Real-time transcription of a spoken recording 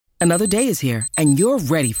Another day is here, and you're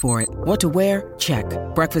ready for it. What to wear? Check.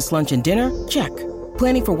 Breakfast, lunch, and dinner? Check.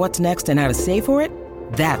 Planning for what's next and how to save for it?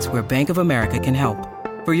 That's where Bank of America can help.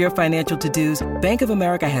 For your financial to-dos, Bank of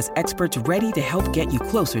America has experts ready to help get you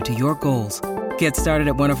closer to your goals. Get started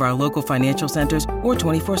at one of our local financial centers or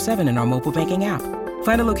 24/7 in our mobile banking app.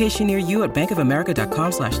 Find a location near you at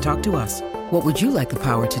bankofamerica.com/talktous. What would you like the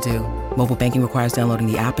power to do? Mobile banking requires downloading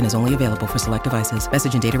the app and is only available for select devices.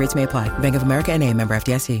 Message and data rates may apply. Bank of America N.A., member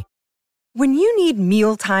FDIC. When you need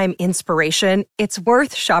mealtime inspiration, it's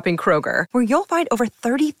worth shopping Kroger, where you'll find over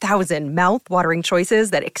 30,000 mouth-watering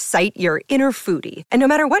choices that excite your inner foodie. And no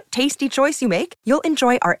matter what tasty choice you make, you'll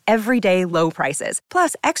enjoy our everyday low prices,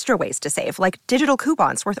 plus extra ways to save, like digital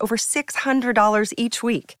coupons worth over $600 each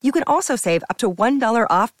week. You can also save up to $1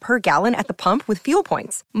 off per gallon at the pump with fuel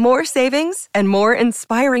points. More savings and more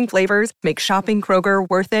inspiring flavors make shopping Kroger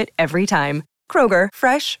worth it every time. Kroger,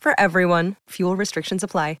 fresh for everyone. Fuel restrictions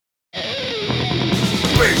apply.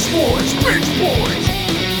 Bitch boys, bitch boys.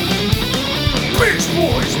 Bitch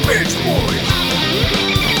boys, bitch boys.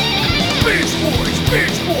 Bitch boys,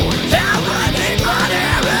 bitch boys.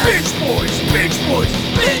 Bitch boys, bitch boys.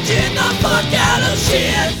 Bitching the fuck out of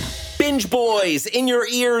shit. Binge Boys in your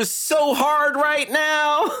ears so hard right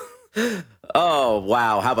now. Oh,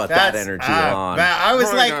 wow. How about that energy, Lon? I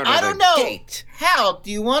was like, I don't know. Gate. Hal,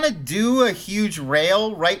 do you want to do a huge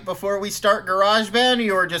rail right before we start GarageBand? Or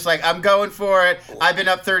you were just like, I'm going for it. I've been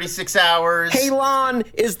up 36 hours. Hey, Lon,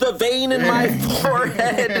 is the vein in my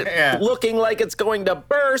forehead looking like it's going to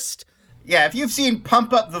burst? Yeah, if you've seen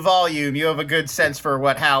Pump Up the Volume, you have a good sense for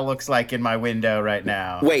what Hal looks like in my window right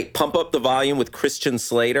now. Wait, Pump Up the Volume with Christian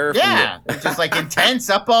Slater? Yeah, it's just like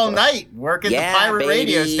intense, up all night, working the pirate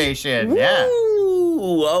radio station. Woo! Yeah.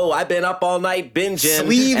 Oh, I've been up all night binging.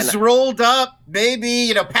 Sleeves rolled up,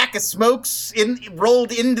 maybe, pack of smokes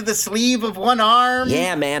rolled into the sleeve of one arm.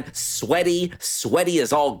 Yeah, man. Sweaty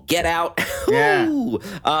as all get out.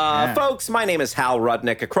 Yeah. Folks, my name is Hal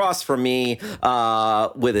Rudnick. Across from me,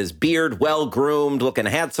 with his beard well-groomed, looking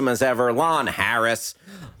handsome as ever, Lon Harris.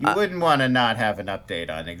 You wouldn't want to not have an update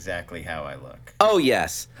on exactly how I look. Oh,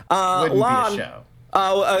 yes. Wouldn't Lon, be a show.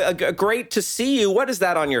 Great to see you. What is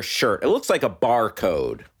that on your shirt? It looks like a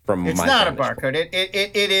barcode. It's not a barcode.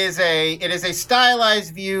 It is a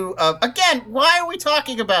stylized view of, again, why are we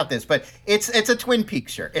talking about this? But it's a Twin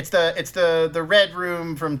Peaks shirt. It's the red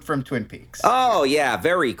room from Twin Peaks. Oh yeah,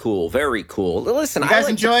 very cool, very cool. Listen, you guys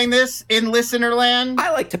enjoying this in Listenerland?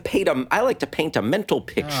 I like to paint a mental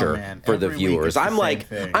picture for the viewers. I'm like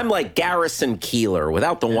Garrison Keillor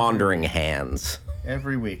without the wandering hands.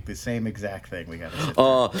 Every week, the same exact thing we got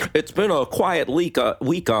to sit It's been a quiet week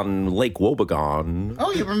on Lake Wobegon.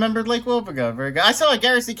 Oh, you remembered Lake Wobegon. Very good. I saw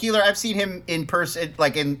Garrison Keillor. I've seen him in person,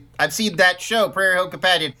 I've seen that show, Prairie Home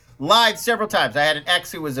Companion, live several times. I had an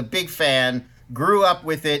ex who was a big fan, grew up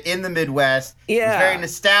with it in the Midwest. Yeah. Was very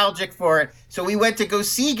nostalgic for it. So we went to go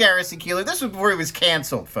see Garrison Keillor. This was before he was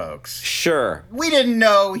canceled, folks. Sure. We didn't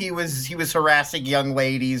know he was hurarassing young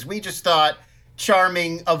ladies. We just thought,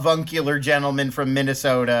 charming avuncular gentleman from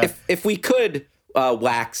Minnesota. If we could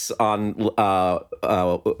wax on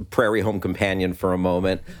Prairie Home Companion for a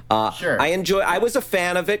moment. Sure. I was a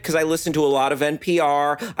fan of it because I listened to a lot of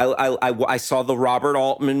NPR. I saw the Robert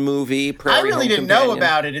Altman movie, Prairie Home Companion. I really didn't know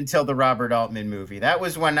about it until the Robert Altman movie. That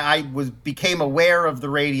was when I became aware of the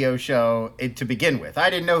radio show to begin with. I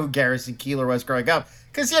didn't know who Garrison Keillor was growing up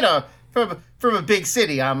because, from a big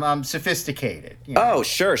city, I'm sophisticated. Oh,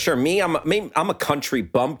 sure. I'm a country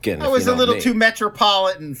bumpkin. I was a little too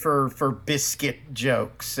metropolitan for biscuit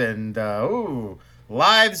jokes and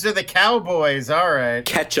Lives of the Cowboys. All right,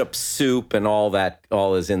 ketchup soup and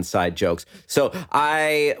all his inside jokes. So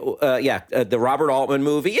the Robert Altman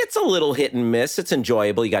movie. It's a little hit and miss. It's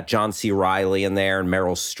enjoyable. You got John C. Reilly in there and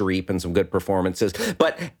Meryl Streep and some good performances.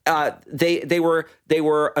 But they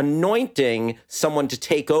were anointing someone to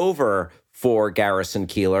take over for Garrison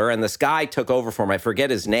Keillor, and this guy took over for him. I forget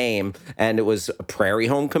his name, and it was a Prairie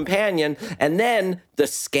Home Companion. And then the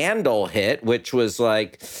scandal hit, which was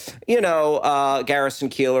Garrison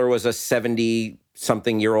Keillor was a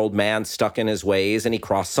 70-something-year-old man stuck in his ways, and he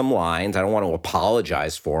crossed some lines. I don't want to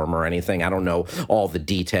apologize for him or anything. I don't know all the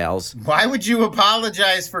details. Why would you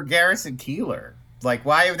apologize for Garrison Keillor?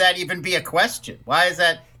 Why would that even be a question? Why is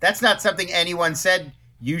that? That's not something anyone said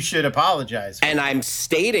you should apologize for. And I'm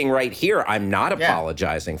stating right here, I'm not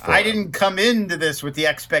apologizing for it. I didn't come into this with the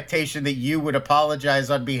expectation that you would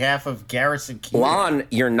apologize on behalf of Garrison Keillor. Lon,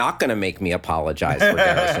 you're not going to make me apologize for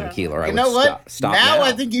Garrison Keillor. You know what? Stop now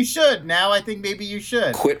I think you should. Now I think maybe you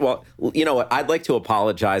should. Quit. Well, you know what? I'd like to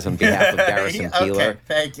apologize on behalf of Garrison Keillor. Okay,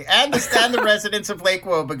 thank you. And the residents of Lake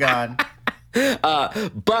Wobegon. This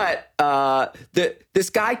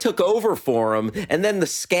guy took over for him, and then the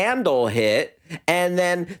scandal hit, and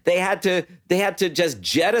then they had to just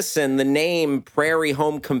jettison the name Prairie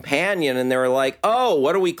Home Companion, and they were like, oh,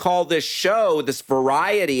 what do we call this show? This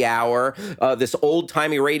variety hour, this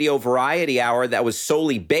old-timey radio variety hour that was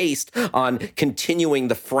solely based on continuing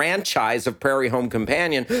the franchise of Prairie Home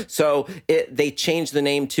Companion. So they changed the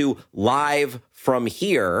name to Live from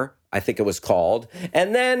Here, I think it was called.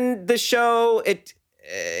 And then the show,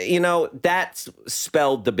 that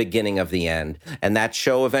spelled the beginning of the end. And that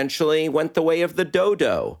show eventually went the way of the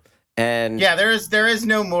dodo. And yeah, there is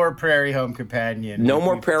no more Prairie Home Companion. No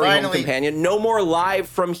more Prairie Home Companion. No more Live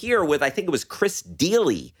from Here with, I think it was Chris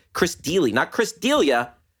Deely. Chris Deely, not Chris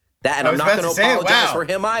Delia. And I'm not going to apologize for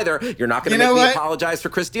him either. You're not going to make me apologize for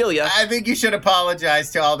Chris Delia. I think you should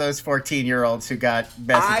apologize to all those 14-year-olds who got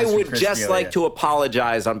messages I would from Chris just D'Elia. Like to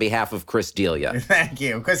apologize on behalf of Chris D'Elia. Thank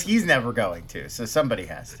you, because he's never going to, so somebody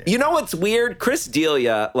has to. You know what's weird? Chris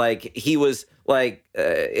D'Elia, he was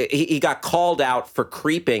he got called out for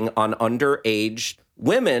creeping on underage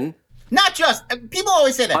women. Not just people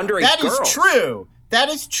always say that. Underage That girls. is true. That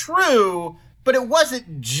is true. But it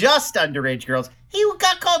wasn't just underage girls. He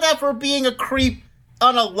got called out for being a creep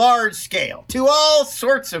on a large scale to all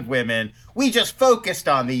sorts of women. We just focused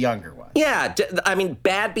on the younger ones. Yeah,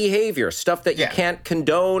 bad behavior, stuff that you can't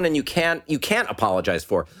condone and you can't apologize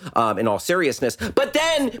for. In all seriousness, but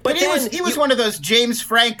he was one of those James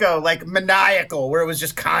Franco maniacal where it was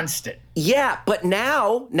just constant. Yeah, but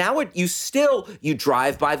now you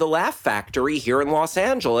drive by the Laugh Factory here in Los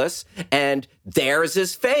Angeles, and there's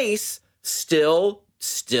his face. Still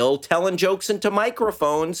telling jokes into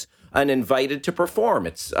microphones and invited to perform.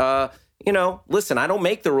 It's, listen, I don't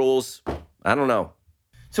make the rules. I don't know.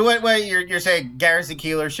 So what you're saying Garrison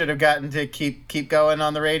Keillor should have gotten to keep going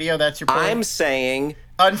on the radio? That's your point? I'm saying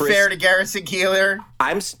unfair to Garrison Keillor?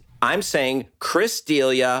 I'm saying Chris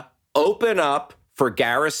D'Elia, open up for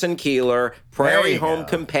Garrison Keillor, Prairie Home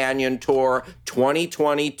Companion Tour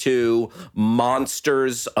 2022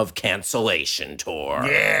 Monsters of Cancellation Tour.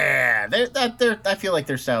 Yeah, I feel like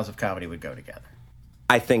their styles of comedy would go together.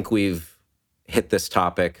 I think we've hit this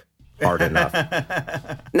topic hard enough.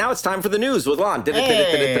 Now it's time for the news with Lon.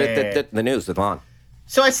 The news with Lon.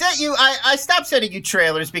 So I stopped sending you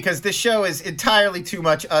trailers because this show is entirely too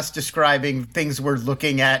much us describing things we're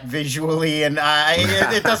looking at visually, and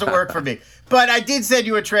it doesn't work for me. But I did send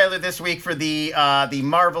you a trailer this week for the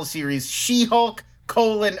Marvel series She-Hulk,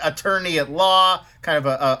 Attorney at Law, kind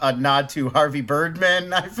of a nod to Harvey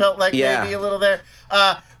Birdman, I felt like maybe a little there.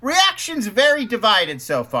 Reactions very divided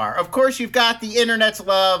so far. Of course, you've got the internet's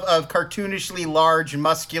love of cartoonishly large,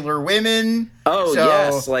 muscular women. Oh, so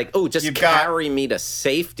yes. Just carry me to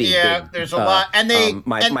safety. Yeah, there's a lot. And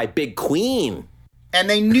my big queen. And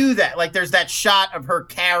they knew that. There's that shot of her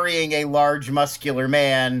carrying a large, muscular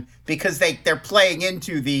man because they're playing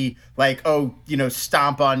into the,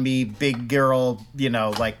 stomp on me, big girl,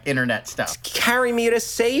 internet stuff. Carry me to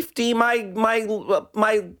safety,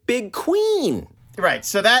 my big queen. Right.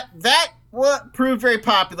 So that proved very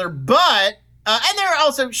popular. But, and there are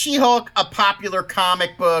also She-Hulk, a popular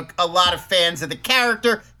comic book, a lot of fans of the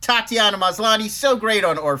character. Tatiana Maslany, so great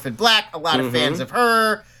on Orphan Black, a lot of fans of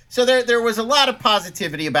her. So there was a lot of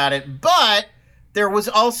positivity about it, but there was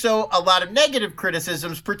also a lot of negative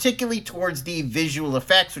criticisms, particularly towards the visual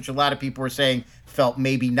effects, which a lot of people were saying felt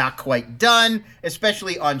maybe not quite done,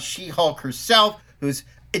 especially on She-Hulk herself, who's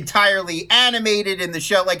entirely animated in the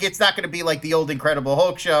show. It's not going to be like the old Incredible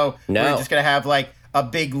Hulk show. No. Where you're just going to have a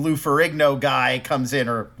big Lou Ferrigno guy comes in,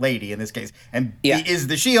 or lady in this case, and is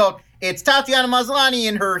the She-Hulk. It's Tatiana Maslany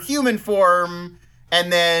in her human form,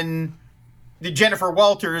 and then the Jennifer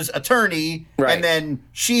Walters attorney, and then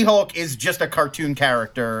She-Hulk is just a cartoon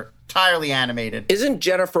character, entirely animated. Isn't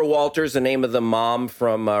Jennifer Walters the name of the mom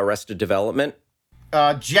from Arrested Development?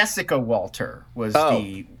 Jessica Walter was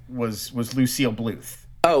Lucille Bluth.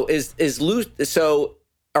 Oh, is Lou? So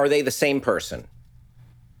are they the same person?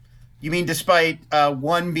 You mean despite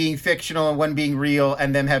one being fictional and one being real,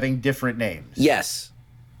 and them having different names? Yes.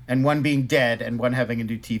 And one being dead and one having a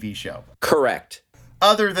new TV show. Correct.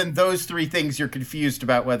 Other than those three things, you're confused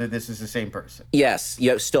about whether this is the same person. Yes.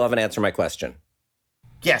 You still haven't answered my question.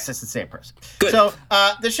 Yes, it's the same person. Good. So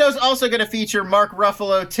the show's also going to feature Mark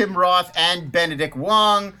Ruffalo, Tim Roth, and Benedict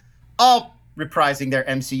Wong, all reprising their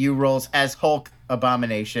MCU roles as Hulk,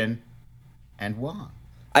 Abomination, and Wong.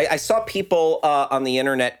 I saw people on the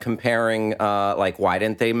internet comparing, why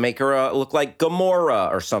didn't they make her look like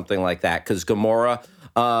Gamora or something like that? Because Gamora,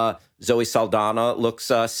 Zoe Saldana,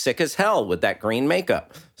 looks sick as hell with that green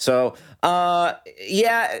makeup. So,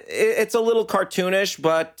 it's a little cartoonish,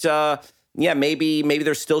 but maybe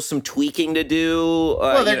there's still some tweaking to do.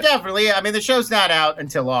 Well, they're definitely. I mean, the show's not out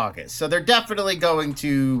until August, so they're definitely going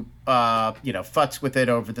to, futz with it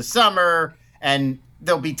over the summer, and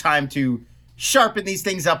there'll be time to sharpen these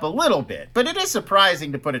things up a little bit. But it is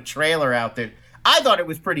surprising to put a trailer out that I thought it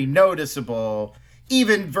was pretty noticeable,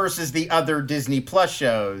 even versus the other Disney Plus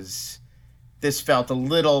shows. This felt a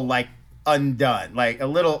little like undone, like a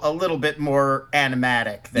little bit more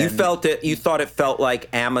animatic than you thought it felt like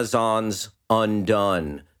Amazon's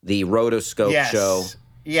Undone, the rotoscope show.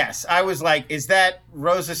 Yes, I was like, is that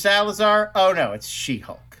Rosa Salazar? Oh no, it's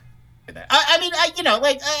She-Hulk.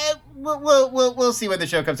 We'll see when the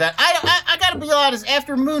show comes out. I gotta be honest,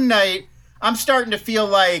 after Moon Knight, I'm starting to feel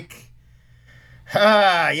like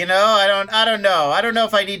I don't know. I don't know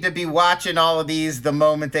if I need to be watching all of these the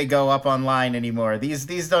moment they go up online anymore.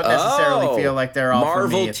 These don't necessarily feel like they're all Marvel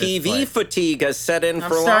for me at this TV point. fatigue has set in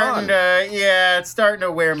for long. It's starting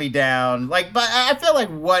to wear me down. But I feel like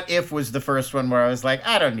What If was the first one where I was like,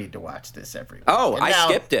 I don't need to watch this every week. I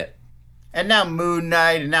skipped it. And now Moon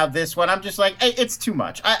Knight, and now this one. I'm just like, hey, it's too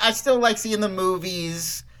much. I still like seeing the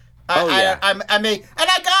movies. I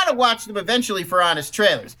gotta watch them eventually for honest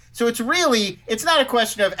trailers. So it's not a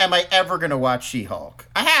question of am I ever gonna watch She-Hulk?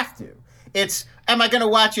 I have to. It's am I gonna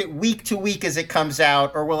watch it week to week as it comes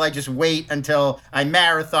out, or will I just wait until I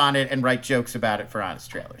marathon it and write jokes about it for honest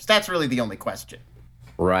trailers? That's really the only question.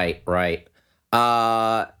 Right.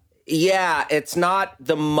 It's not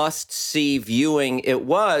the must-see viewing it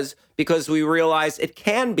was because we realized it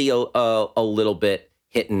can be a little bit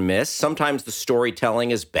hit and miss. Sometimes the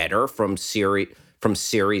storytelling is better from series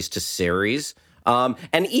to series.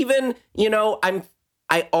 And even,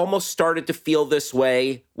 I almost started to feel this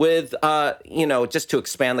way with, just to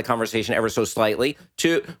expand the conversation ever so slightly,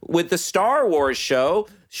 with the Star Wars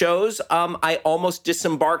shows. I almost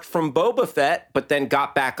disembarked from Boba Fett, but then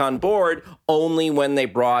got back on board only when they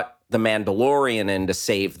brought the Mandalorian in to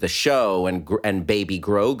save the show and baby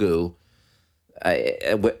Grogu.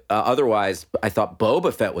 Otherwise, I thought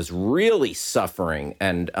Boba Fett was really suffering,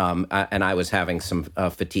 and I was having some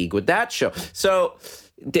fatigue with that show. So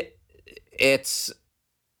it's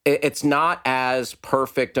not as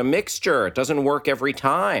perfect a mixture. It doesn't work every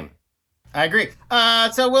time. I agree.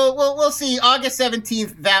 So we'll see. August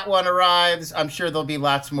 17th, that one arrives. I'm sure there'll be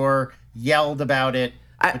lots more yelled about it.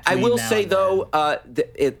 I will say though,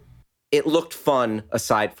 it looked fun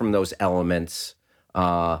aside from those elements.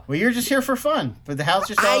 Well, you're just here for fun, but the Hal's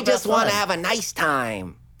just all I just want to have a nice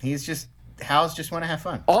time. Hal's just want to have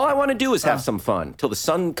fun. All I want to do is have some fun till the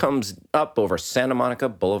sun comes up over Santa Monica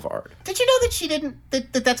Boulevard. Did you know that she didn't?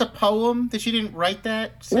 That's a poem that she didn't write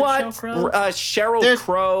that. What? Sheryl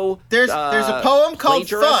Crow. There's a poem called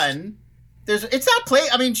plagiarist? Fun. It's not play.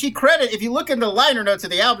 I mean, if you look in the liner notes of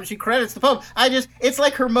the album, she credits the poem. It's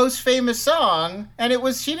like her most famous song, and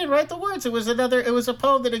she didn't write the words. It was a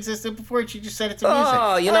poem that existed before, and she just said it to music.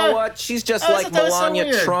 Oh, you know what? She's just like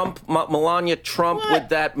Melania Trump. Melania Trump with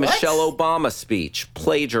that Michelle Obama speech.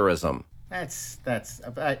 Plagiarism. That's.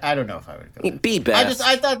 I don't know if I would go there. Be best.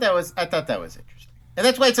 I thought that was interesting. And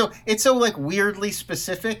that's why it's so like weirdly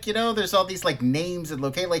specific, there's all these like names and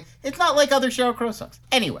locations. Like it's not like other Sheryl Crow songs.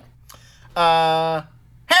 Anyway.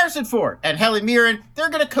 Harrison Ford and Helen Mirren, they're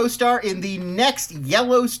going to co-star in the next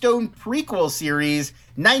Yellowstone prequel series,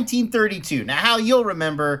 1932. Now, Hal, you'll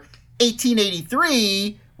remember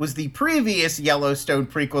 1883 was the previous Yellowstone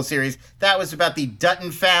prequel series. That was about the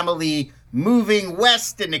Dutton family moving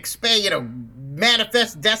west and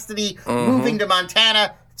manifest destiny, moving to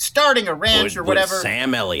Montana, starting a ranch or whatever. With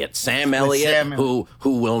Sam Elliott,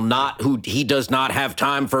 who he does not have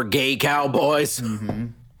time for gay cowboys. Mm-hmm.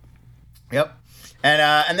 Yep.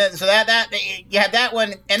 And then so that you have that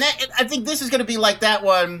one, and that I think this is going to be like that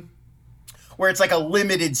one where it's like a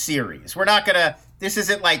limited series. This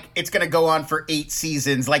isn't like it's going to go on for 8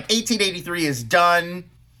 seasons. Like 1883 is done.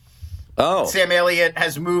 Oh. Sam Elliott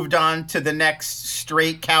has moved on to the next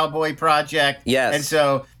straight cowboy project. Yes. And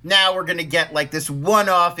so now we're going to get like this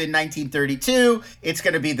one-off in 1932. It's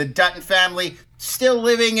going to be the Dutton family still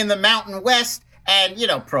living in the Mountain West and,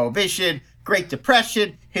 Prohibition, Great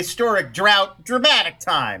Depression, historic drought, dramatic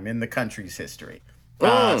time in the country's history.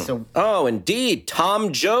 Indeed.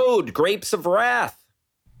 Tom Joad, Grapes of Wrath.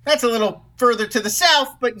 That's a little further to the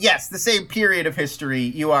south, but yes, the same period of history.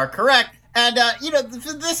 You are correct. And,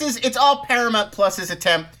 it's all Paramount Plus's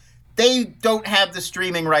attempt. They don't have the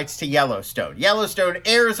streaming rights to Yellowstone. Yellowstone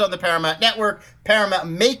airs on the Paramount Network. Paramount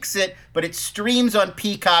makes it, but it streams on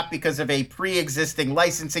Peacock because of a pre-existing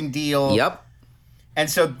licensing deal. Yep. And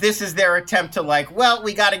so this is their attempt to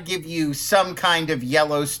we got to give you some kind of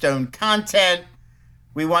Yellowstone content.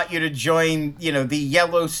 We want you to join, the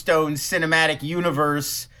Yellowstone cinematic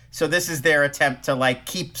universe. So this is their attempt to like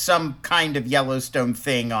keep some kind of Yellowstone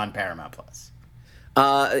thing on Paramount Plus.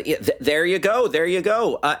 There you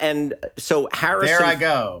go. And so Harrison.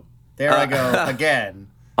 There I go again.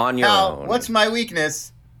 On your own. What's my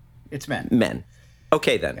weakness? It's men. Men.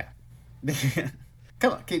 Okay then. Yeah.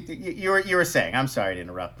 Come on, you were saying. I'm sorry to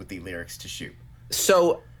interrupt with the lyrics to Shoot.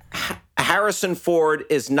 So Harrison Ford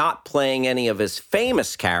is not playing any of his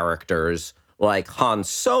famous characters like Han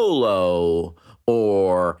Solo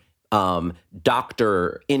or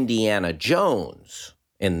Dr. Indiana Jones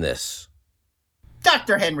in this.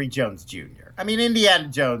 Dr. Henry Jones Jr. I mean, Indiana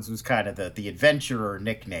Jones was kind of the adventurer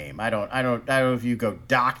nickname. I don't know if you go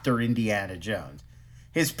Dr. Indiana Jones.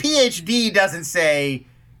 His PhD doesn't say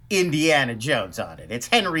Indiana Jones on it. It's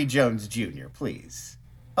Henry Jones Jr., please.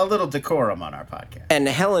 A little decorum on our podcast. And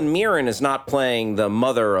Helen Mirren is not playing the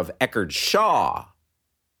mother of Deckard Shaw.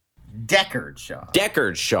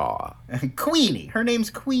 Deckard Shaw. Queenie. Her name's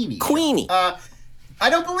Queenie. I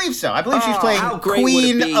don't believe so. I believe she's playing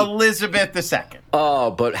Queen Elizabeth II.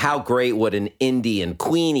 Oh, but how great would an Indian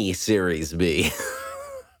Queenie series be?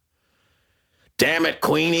 Damn it,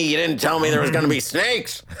 Queenie, you didn't tell me there was going to be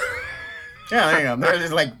snakes. Yeah, there you go.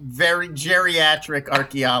 There's like very geriatric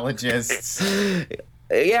archaeologists.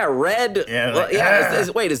 Yeah, Red. Yeah,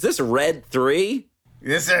 wait, is this Red 3?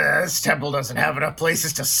 This temple doesn't have enough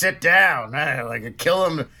places to sit down. Like, kill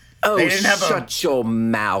them. Oh, shut your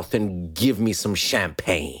mouth and give me some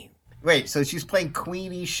champagne. Wait, so she's playing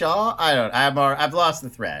Queenie Shaw? I've lost the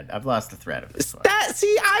thread. Of this.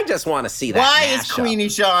 I just want to see that. Why is Queenie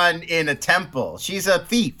Shaw in a temple? She's a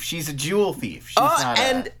thief. She's a jewel thief.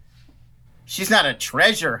 She's not a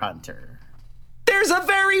treasure hunter. There's a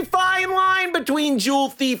very fine line between jewel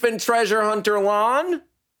thief and treasure hunter, Lon.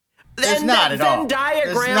 There's not at all. Venn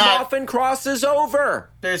diagram often crosses over.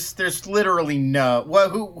 There's literally no. Well,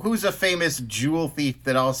 who's a famous jewel thief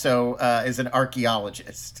that also is an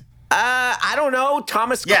archaeologist? I don't know.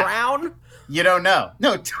 Thomas Crown? You don't know.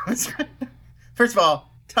 No, Thomas. First of all,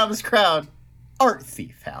 Thomas Crown, art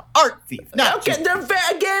thief, Hal. Art thief. Okay,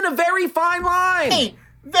 again, a very fine line. Hey,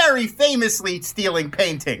 very famously stealing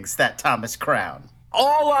paintings, that Thomas Crown.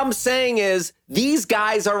 All I'm saying is these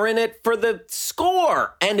guys are in it for the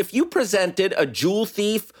score. And if you presented a jewel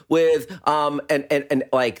thief with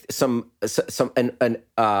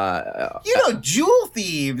jewel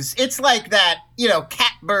thieves, it's like that,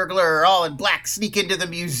 cat burglar all in black sneak into the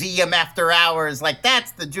museum after hours. Like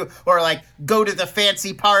that's the jewel, or like go to the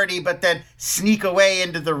fancy party but then sneak away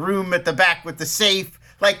into the room at the back with the safe.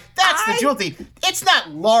 Like, that's the jewel thief. It's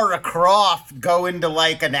not Lara Croft going to,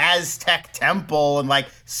 like, an Aztec temple and, like,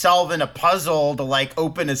 solving a puzzle to, like,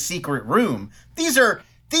 open a secret room. These are,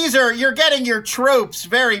 you're getting your tropes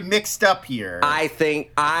very mixed up here. I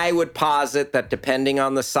think I would posit that depending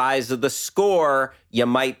on the size of the score, you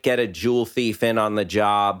might get a jewel thief in on the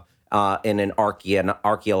job in an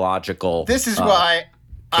archaeological This is why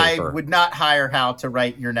I would not hire Hal to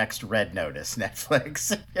write your next Red Notice,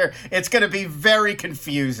 Netflix. It's going to be very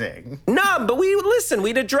confusing. No, but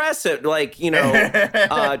we'd address it. Like,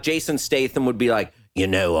 Jason Statham would be like,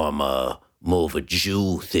 I'm more of a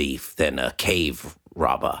jewel thief than a cave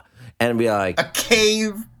robber. And be like... A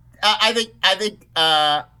cave? I think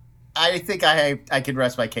I can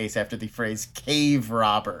rest my case after the phrase cave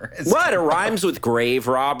robber. What? It rhymes with grave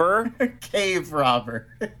robber? Cave robber.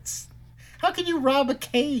 How can you rob a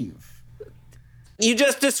cave? You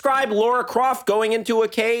just described Lara Croft going into a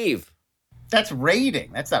cave. That's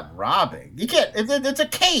raiding. That's not robbing. You can't. It's a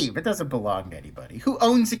cave. It doesn't belong to anybody. Who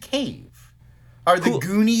owns a cave? Are the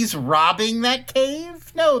Goonies robbing that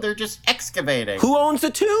cave? No, they're just excavating. Who owns the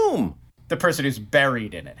tomb? The person who's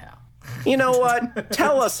buried in it, Hal. You know what?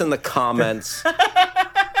 Tell us in the comments.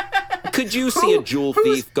 Could you see a jewel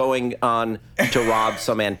thief going on to rob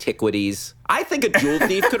some antiquities? I think a jewel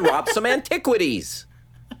thief could rob some antiquities.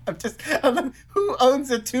 Who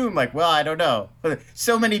owns a tomb? Like, well, I don't know.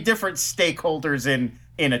 So many different stakeholders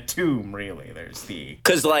in a tomb, really. There's the...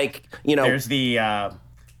 Because, There's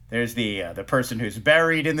the person who's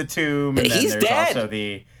buried in the tomb. And then there's dead. Also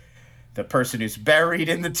the person who's buried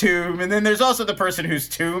in the tomb. And then there's also the person whose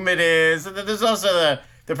tomb it is. And then there's also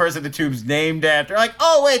the person the tomb's named after. Like,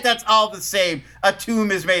 oh, wait, that's all the same. A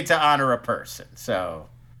tomb is made to honor a person. So...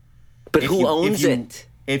 But who owns it?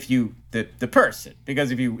 The person,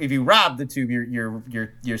 because if you rob the tomb,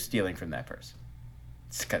 you're stealing from that person.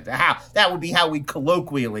 That would be how we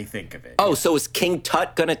colloquially think of it. Oh, so is King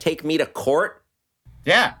Tut gonna take me to court?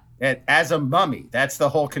 Yeah, As a mummy. That's the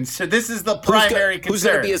whole concern. This is the primary concern. Who's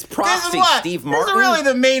going to be his proxy, Steve Martin? This is really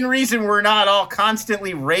the main reason we're not all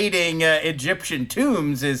constantly raiding Egyptian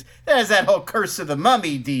tombs is there's that whole Curse of the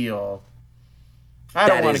Mummy deal. I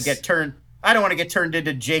don't want to get turned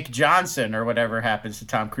into Jake Johnson or whatever happens to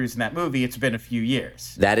Tom Cruise in that movie. It's been a few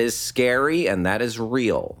years. That is scary and that is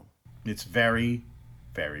real. It's very,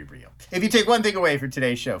 very real. If you take one thing away from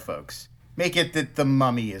today's show, folks, make it that the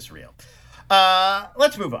mummy is real.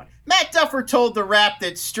 Let's move on. Matt Duffer told The Wrap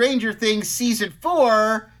that Stranger Things Season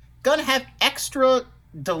 4 gonna have extra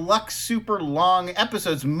deluxe super long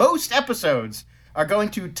episodes. Most episodes are going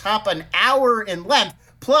to top an hour in length,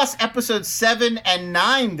 plus episodes 7 and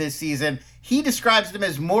 9 this season. He describes them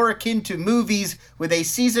as more akin to movies with a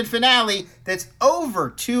season finale that's over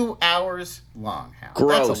 2 hours long. Hal.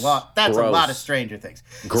 Gross. That's a lot. That's Gross. a lot of Stranger Things.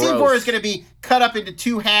 Gross. Season 4 is going to be cut up into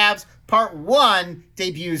 2 halves. Part 1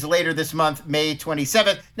 debuts later this month, May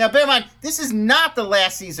 27th. Now, bear in mind, this is not the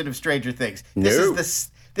last season of Stranger Things. This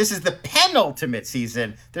is the penultimate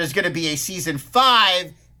season. There's going to be a season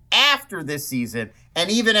 5 after this season.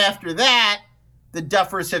 And even after that, the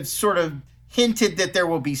Duffers have sort of hinted that there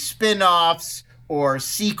will be spin-offs or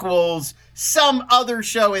sequels, some other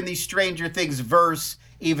show in the Stranger Things verse,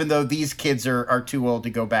 even though these kids are too old to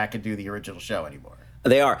go back and do the original show anymore.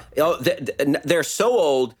 They are. They're so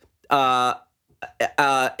old. 11.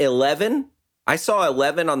 I saw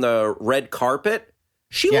 11 on the red carpet.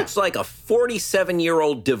 She looks like a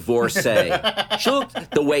 47-year-old divorcee. She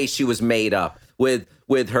looked the way she was made up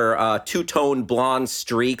with her two-tone blonde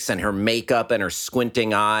streaks and her makeup and her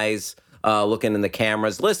squinting eyes, looking in the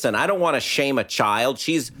cameras. Listen, I don't want to shame a child.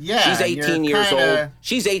 She's 18 years old.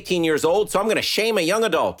 She's 18 years old, so I'm going to shame a young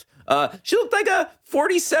adult. She looked like a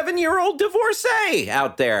 47-year-old divorcee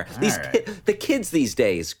out there. The kids these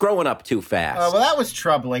days growing up too fast. Well, that was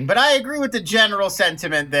troubling, but I agree with the general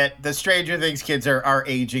sentiment that the Stranger Things kids are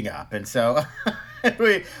aging up, and so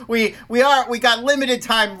we got limited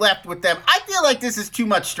time left with them. I feel like this is too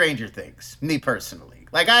much Stranger Things, me personally.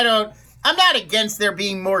 Like I'm not against there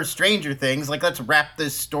being more Stranger Things. Like, let's wrap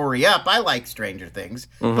this story up. I like Stranger Things,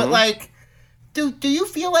 but like. Do you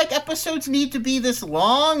feel like episodes need to be this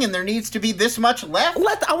long and there needs to be this much left?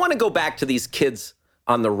 I want to go back to these kids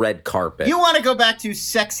on the red carpet. You want to go back to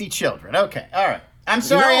sexy children. Okay, all right. I'm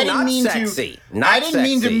sorry, I didn't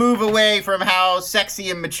mean to move away from how sexy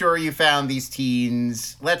and mature you found these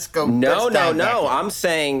teens. Let's go. No. I'm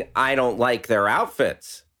saying I don't like their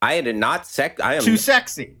outfits. I did not too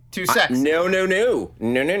sexy. Too sexy. No. Not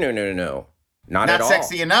at all. Not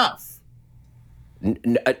sexy enough.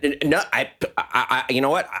 No, I you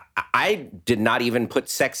know what? I did not even put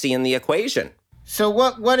sexy in the equation. So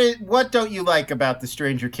what don't you like about the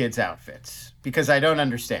Stranger Kids outfits? Because I don't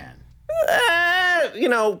understand.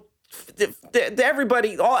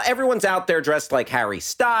 Everyone's out there dressed like Harry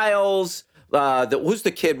Styles. Who's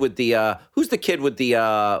the kid with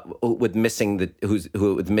missing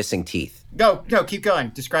teeth? No, keep going.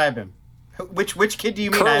 Describe him. Which kid do you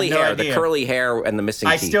mean? Curly I have no hair, idea. the curly hair and the missing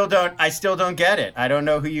teeth. I still don't get it. I don't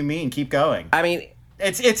know who you mean. Keep going. I mean,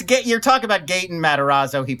 you're talking about Gaten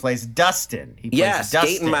Matarazzo. He plays Dustin. Yes,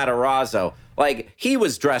 Gaten Matarazzo. Like, he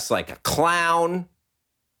was dressed like a clown.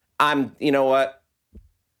 You know what?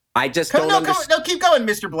 I just don't understand. No, keep going,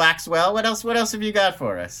 Mr. Blackswell. What else have you got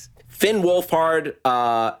for us? Finn Wolfhard,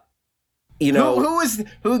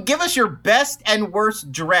 who give us your best and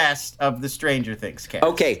worst dressed of the Stranger Things cast.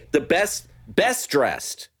 Okay, the best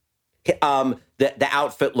dressed. The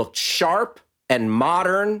outfit looked sharp and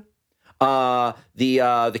modern.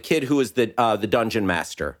 The kid who is the dungeon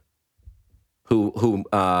master. Who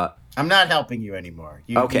I'm not helping you anymore.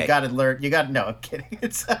 You got to learn. No, I'm kidding.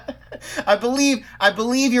 It's I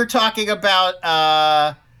believe you're talking about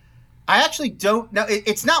I actually don't know.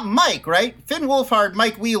 It's not Mike, right? Finn Wolfhard,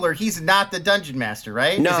 Mike Wheeler. He's not the dungeon master,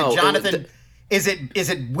 right? No. Is it Jonathan? Is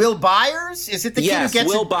it Will Byers? Is it the kid who gets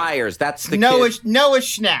Will Byers. That's the Noah, kid. Noah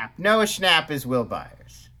Schnapp. Noah Schnapp is Will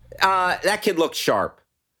Byers. That kid looked sharp.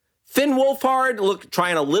 Finn Wolfhard looked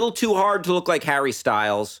trying a little too hard to look like Harry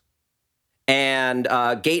Styles. And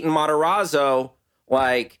Gaten Matarazzo,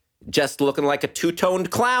 like, just looking like a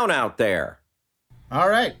two-toned clown out there. All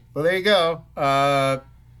right. Well, there you go.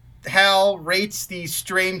 Hal rates the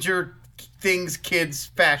Stranger Things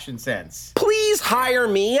kids' fashion sense. Please hire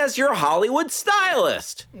me as your Hollywood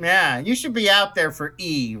stylist. Yeah, you should be out there for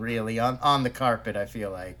E, really, on the carpet, I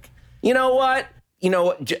feel like. You know what?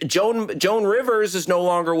 Joan Rivers is no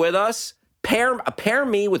longer with us. Pair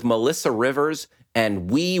me with Melissa Rivers,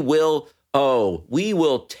 and we will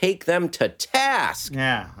take them to task.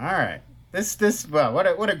 Yeah, all right. Well,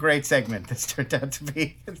 what a great segment this turned out to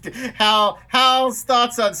be. Hal's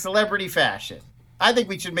thoughts on celebrity fashion. I think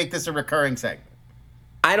we should make this a recurring segment.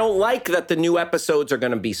 I don't like that the new episodes are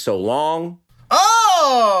going to be so long.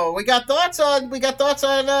 Oh, we got thoughts on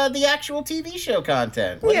the actual TV show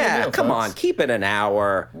content. What do you know, Come folks? on, keep it an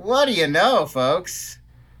hour. What do you know, folks?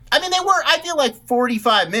 I mean, I feel like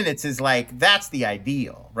 45 minutes is like, that's the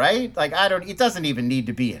ideal, right? Like, it doesn't even need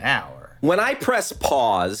to be an hour. When I press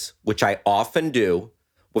pause, which I often do,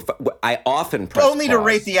 I often press Only pause. to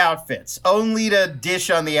rate the outfits. Only to dish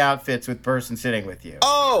on the outfits with person sitting with you.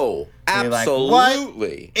 Oh, You're like,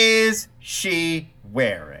 absolutely. what is she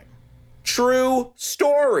wearing? True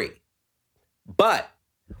story. But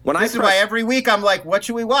when This is why every week I'm like, what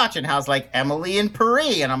should we watch? And Hal's like, Emily and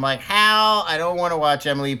Paris. And I'm like, Hal, I don't want to watch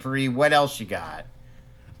Emily and Paris. What else you got?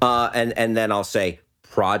 and then I'll say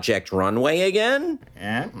Project Runway again.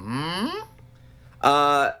 Yeah. Mm-hmm.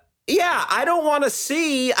 Yeah, I don't want to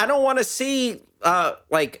see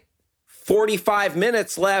like 45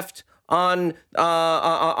 minutes left on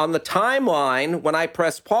the timeline when I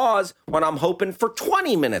press pause when I'm hoping for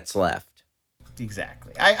 20 minutes left.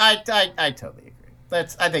 Exactly. I totally agree.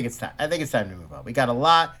 I think it's time. I think it's time to move on. We got a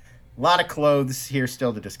lot of clothes here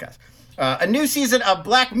still to discuss. A new season of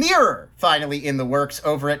Black Mirror finally in the works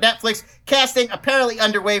over at Netflix. Casting apparently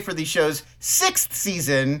underway for the show's 6th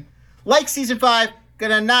season. Like season 5,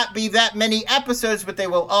 gonna not be that many episodes, but they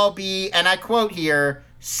will all be, and I quote here,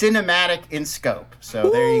 cinematic in scope. So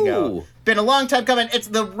there you go. Ooh. Been a long time coming. It's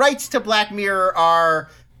the rights to Black Mirror are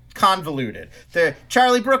convoluted. The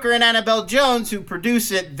Charlie Brooker and Annabelle Jones, who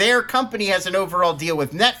produce it, their company has an overall deal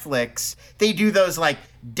with Netflix. They do those like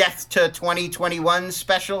Death to 2021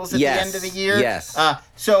 specials at the end of the year. Yes.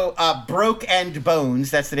 So Broke and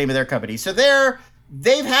Bones, that's the name of their company. So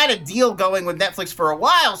they've had a deal going with Netflix for a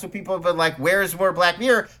while, so people have been like, where's more Black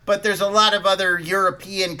Mirror? But there's a lot of other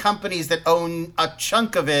European companies that own a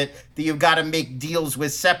chunk of it that you've got to make deals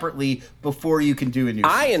with separately before you can do a new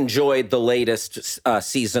I season. enjoyed the latest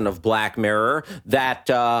season of Black Mirror that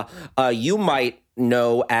you might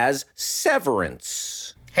know as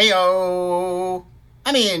Severance. Hey-o.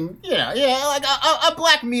 I mean, like a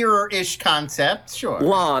Black Mirror-ish concept, sure.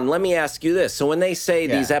 Lon, let me ask you this. So when they say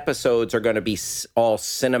these episodes are going to be all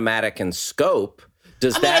cinematic in scope,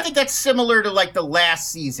 I think that's similar to like the last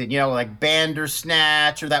season, like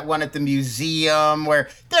Bandersnatch or that one at the museum where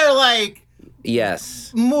they're like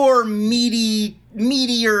more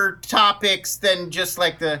meatier topics than just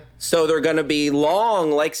like the... So they're going to be long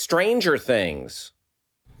like Stranger Things.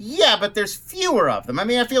 Yeah, but there's fewer of them. I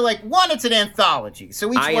mean, I feel like, one, it's an anthology,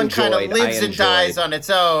 so each one kind of lives and dies on its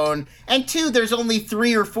own. And two, there's only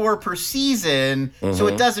 3 or 4 per season, so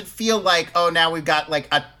it doesn't feel like, oh, now we've got like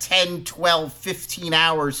a 10, 12,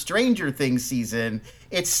 15-hour Stranger Things season.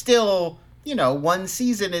 It's still, one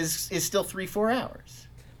season is still 3-4 hours.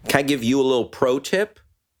 Can I give you a little pro tip?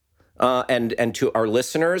 And to our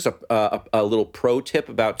listeners, a little pro tip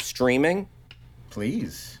about streaming?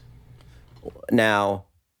 Please. Now,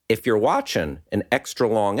 if you're watching an extra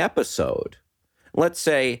long episode, let's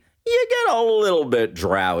say you get a little bit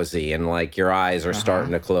drowsy and like your eyes are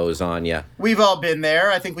starting to close on you. We've all been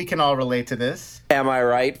there. I think we can all relate to this. Am I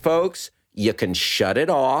right, folks? You can shut it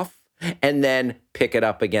off and then pick it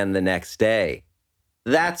up again the next day.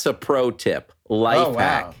 That's a pro tip. Life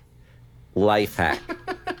hack. Life hack.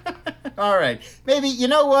 All right. Maybe, you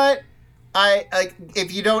know what?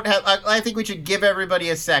 If you don't have, I think we should give everybody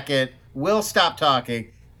a second. We'll stop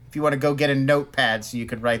talking. If you want to go get a notepad so you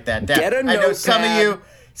can write that down. Get a notepad. I know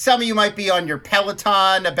some of you might be on your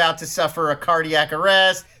Peloton about to suffer a cardiac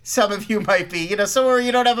arrest. Some of you might be, somewhere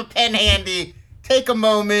you don't have a pen handy. Take a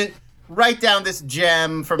moment, write down this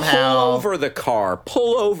gem from Hal. Pull over the car.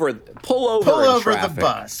 Pull over the traffic.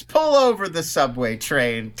 bus. Pull over the subway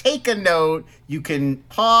train. Take a note. You can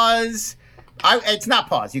pause. It's not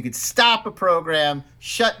pause. You could stop a program,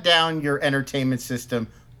 shut down your entertainment system,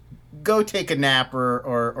 go take a nap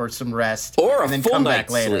or some rest, or and then full come night's back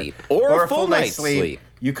later. sleep, or a full night's sleep.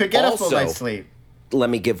 You could get a full night's sleep. Let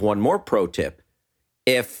me give one more pro tip.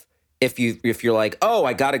 If you're like, oh,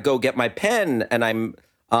 I got to go get my pen, and I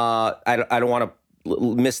don't want to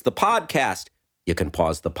miss the podcast, you can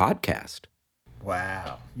pause the podcast.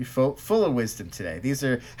 Wow, you're full of wisdom today.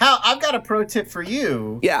 Hal, I've got a pro tip for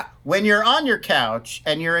you. Yeah. When you're on your couch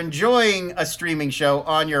and you're enjoying a streaming show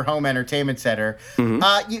on your home entertainment center,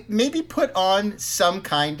 you maybe put on some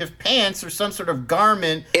kind of pants or some sort of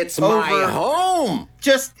garment. It's my home.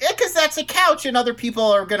 Just because that's a couch and other people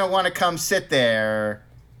are going to want to come sit there.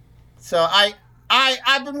 So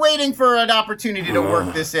I've been waiting for an opportunity to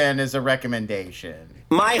work this in as a recommendation.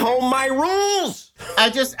 My home, my rules.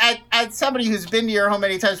 As somebody who's been to your home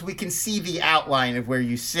many times, we can see the outline of where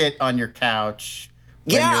you sit on your couch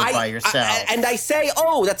when you're by yourself. And I say,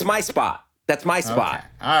 oh, that's my spot. That's my spot. Okay.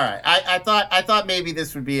 All right. I thought maybe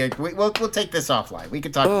this would be we'll take this offline. We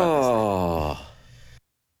can talk about this.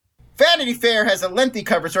 Vanity Fair has a lengthy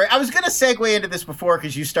cover story. I was going to segue into this before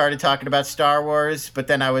because you started talking about Star Wars, but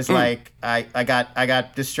then I was like, I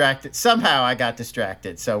got distracted. Somehow I got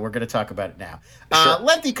distracted, so we're going to talk about it now. Sure.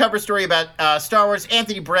 Lengthy cover story about Star Wars.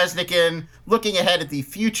 Anthony Breznican, looking ahead at the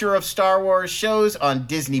future of Star Wars shows on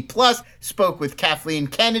Disney Plus, spoke with Kathleen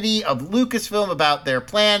Kennedy of Lucasfilm about their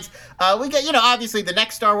plans. We got, obviously the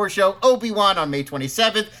next Star Wars show, Obi-Wan on May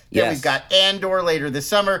 27th. Then we've got Andor later this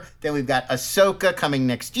summer. Then we've got Ahsoka coming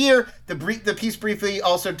next year. The piece briefly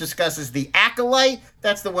also discusses The Acolyte.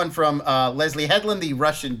 That's the one from Leslie Headland, the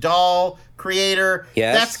Russian doll creator.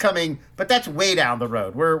 Yes. That's coming, but that's way down the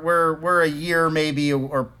road. We're a year maybe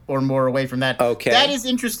or more away from that. Okay. That is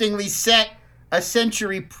interestingly set a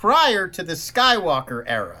century prior to the Skywalker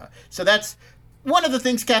era. So that's one of the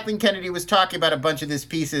things Kathleen Kennedy was talking about a bunch of this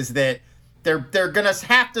piece is that they're going to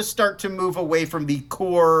have to start to move away from the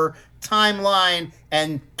core timeline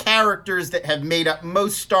and characters that have made up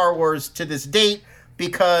most Star Wars to this date,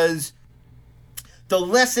 because the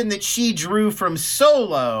lesson that she drew from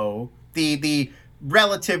Solo, the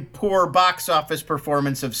relative poor box office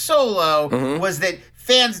performance of Solo, was that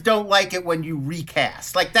fans don't like it when you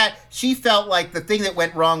recast. Like that, she felt like the thing that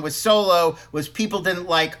went wrong with Solo was people didn't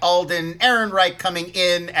like Alden Ehrenreich coming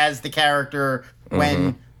in as the character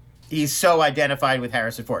when he's so identified with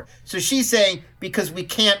Harrison Ford. So she's saying, because we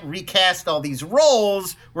can't recast all these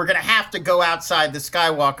roles, we're going to have to go outside the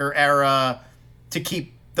Skywalker era to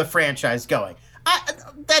keep the franchise going.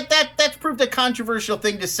 That's proved a controversial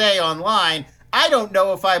thing to say online. I don't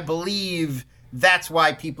know if I believe that's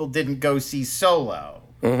why people didn't go see Solo.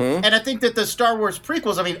 And I think that the Star Wars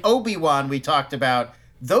prequels, I mean, Obi-Wan we talked about,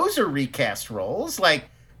 those are recast roles. Like,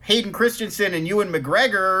 Hayden Christensen and Ewan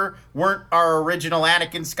McGregor weren't our original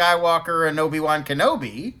Anakin Skywalker and Obi-Wan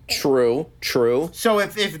Kenobi. True. So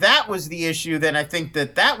if that was the issue, then I think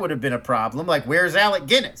that would have been a problem. Like, where's Alec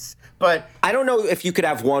Guinness? But I don't know if you could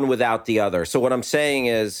have one without the other. So what I'm saying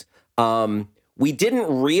is we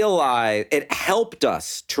didn't realize, it helped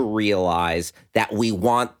us to realize that we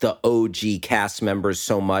want the OG cast members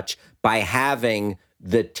so much by having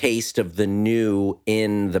the taste of the new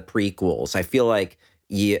in the prequels. I feel like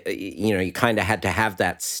you kind of had to have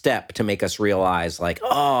that step to make us realize, like,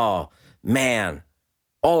 oh, man,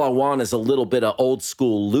 all I want is a little bit of old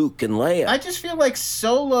school Luke and Leia. I just feel like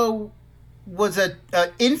Solo was a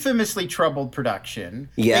infamously troubled production.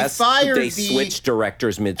 Yes, they switched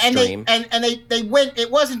directors midstream. And they went,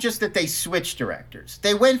 it wasn't just that they switched directors.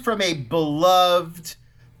 They went from a beloved,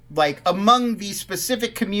 like, among the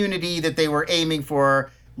specific community that they were aiming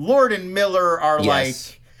for, Lord and Miller are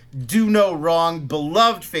like do no wrong,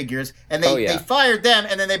 beloved figures, and they fired them,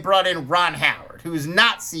 and then they brought in Ron Howard, who is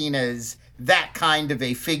not seen as that kind of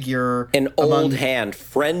a figure. An old hand,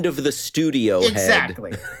 friend of the studio head.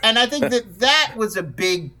 Exactly. And I think that was a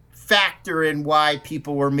big factor in why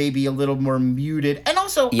people were maybe a little more muted. And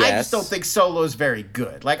also, I just don't think Solo's very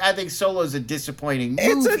good. Like, I think Solo's a disappointing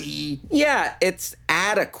movie. It's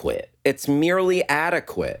adequate. It's merely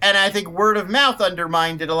adequate. And I think word of mouth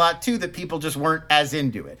undermined it a lot, too, that people just weren't as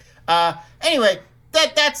into it. Anyway,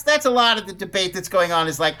 that's a lot of the debate that's going on,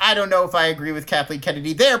 is like, I don't know if I agree with Kathleen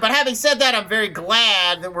Kennedy there. But having said that, I'm very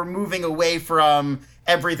glad that we're moving away from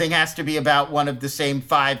everything has to be about one of the same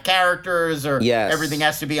 5 characters, or everything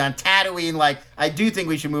has to be on Tatooine. Like, I do think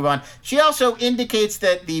we should move on. She also indicates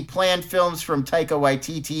that the planned films from Taika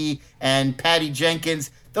Waititi and Patty Jenkins,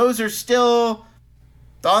 those are still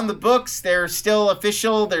on the books. They're still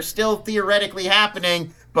official. They're still theoretically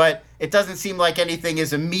happening, but it doesn't seem like anything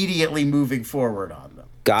is immediately moving forward on them.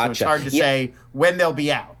 Gotcha. So it's hard to say when they'll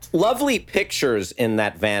be out. Lovely pictures in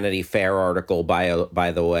that Vanity Fair article,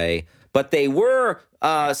 by the way. But they were,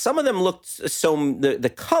 some of them looked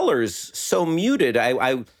the colors so muted.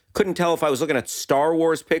 I couldn't tell if I was looking at Star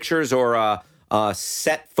Wars pictures or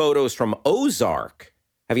set photos from Ozark.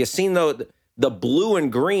 Have you seen the blue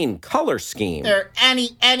and green color scheme? Annie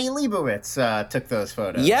Leibovitz took those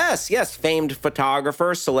photos. Yes, famed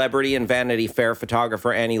photographer, celebrity and Vanity Fair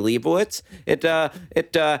photographer Annie Leibovitz. It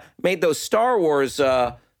made those Star Wars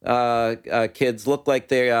kids look like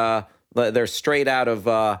they're straight out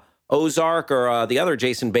of Ozark or the other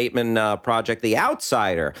Jason Bateman project, The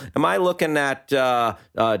Outsider. Am I looking at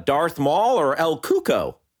Darth Maul or El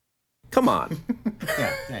Cuco? Come on.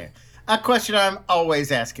 Yeah. A question I'm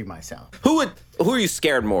always asking myself. Who are you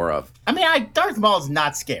scared more of? I mean, Darth Maul's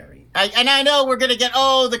not scary. And I know we're going to get,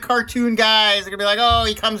 the cartoon guys are going to be like,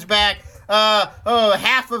 he comes back.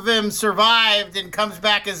 Half of him survived and comes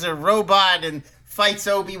back as a robot and fights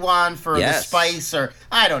Obi-Wan for the spice, or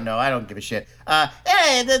I don't know. I don't give a shit. A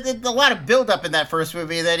lot of buildup in that first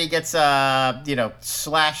movie, and then he gets,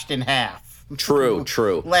 slashed in half. True.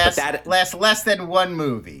 Lasts less than one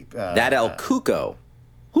movie. That El Cuco.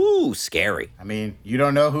 Ooh, scary. I mean, you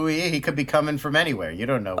don't know who he is. He could be coming from anywhere. You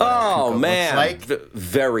don't know what El Cuco man. looks like.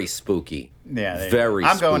 Very spooky. Yeah, very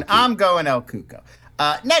spooky. I'm going El Cuco.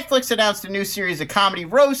 Netflix announced a new series of comedy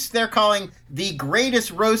roasts they're calling The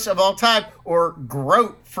Greatest Roast of All Time, or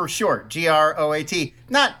GROAT for short, G-R-O-A-T.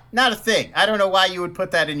 Not a thing. I don't know why you would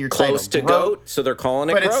put that in your title. Close to GOAT, so they're calling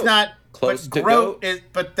it but GROAT. It's not. Close but to GROAT GOAT.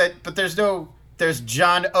 But there's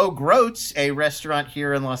John O'Groats, a restaurant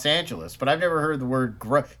here in Los Angeles, but I've never heard the word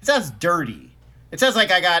GROAT. It sounds dirty. It sounds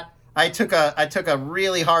like I took a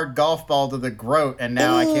really hard golf ball to the GROAT, and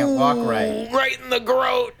now I can't walk right. Right in the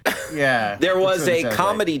GROAT. Yeah. There was a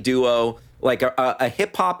comedy duo, like a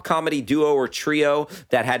hip-hop comedy duo or trio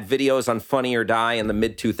that had videos on Funny or Die in the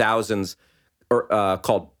mid-2000s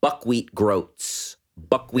called Buckwheat Groats.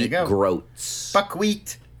 Buckwheat Groats.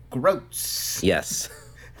 Buckwheat Groats. Yes.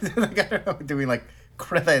 I don't know, doing like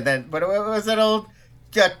that. What was that old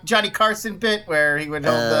Johnny Carson bit where he would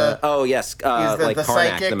hold the like the Karnak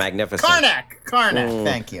psychic. the Magnificent. Karnak.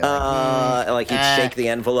 Thank you. Like he'd shake the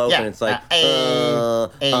envelope and it's like a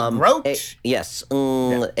groat.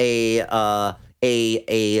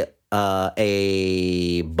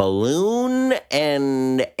 A balloon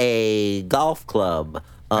and a golf club.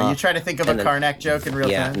 Are you trying to think of a Karnak joke in real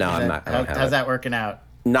time? No, I'm not. How's that working out?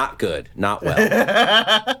 Not good. Not well.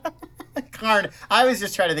 I was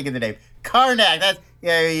just trying to think of the name. Karnak.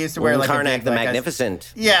 He used to wear like Karnak a big, the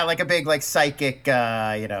Magnificent. like a big like psychic,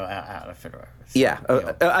 outfit.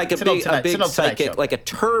 Like a big psychic, like a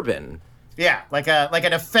turban. Yeah, like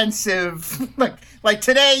an offensive, like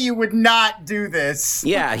today you would not do this.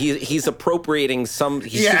 Yeah, he's appropriating some.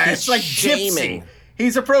 It's like shaming. gypsy.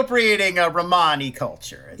 He's appropriating a Romani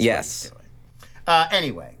culture. Yes.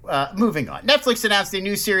 Anyway, moving on. Netflix announced a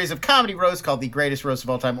new series of comedy roasts called The Greatest Roast of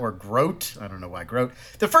All Time, or GROAT. I don't know why GROAT.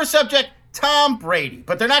 The first subject, Tom Brady,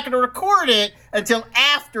 but they're not going to record it until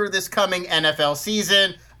after this coming NFL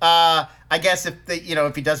season. I guess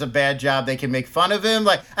if he does a bad job, they can make fun of him.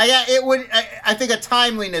 I think a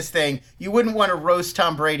timeliness thing. You wouldn't want to roast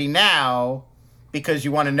Tom Brady now because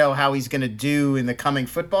you want to know how he's going to do in the coming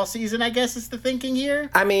football season, I guess is the thinking here.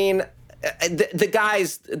 I mean, the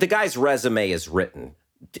guy's resume is written.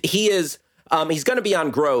 He's going to be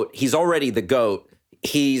on GROAT. He's already the GOAT.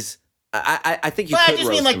 I think you could roast him.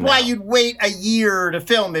 I just mean why you'd wait a year to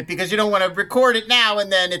film it, because you don't want to record it now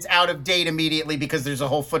and then it's out of date immediately because there's a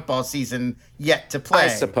whole football season yet to play.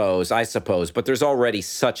 I suppose, but there's already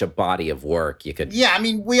such a body of work you could. Yeah, I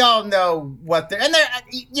mean, we all know what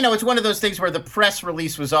it's one of those things where the press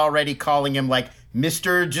release was already calling him like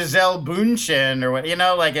Mr. Gisele Bündchen or what,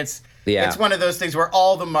 it's one of those things where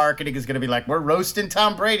all the marketing is going to be like, we're roasting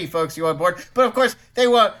Tom Brady, folks, you on board? But of course they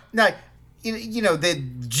won't. They're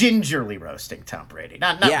gingerly roasting Tom Brady,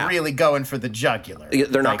 not really going for the jugular.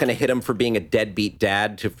 They're not going to hit him for being a deadbeat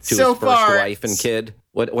dad to his first wife and kid.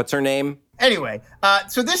 What's her name? Anyway,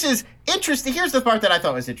 so this is interesting. Here's the part that I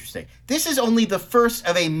thought was interesting. This is only the first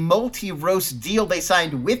of a multi-roast deal they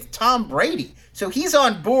signed with Tom Brady. So he's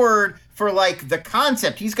on board for the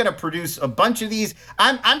concept. He's going to produce a bunch of these.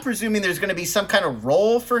 I'm presuming there's going to be some kind of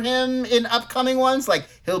role for him in upcoming ones. Like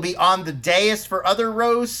he'll be on the dais for other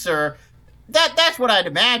roasts or... That's what I'd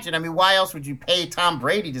imagine. I mean, why else would you pay Tom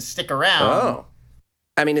Brady to stick around? Oh.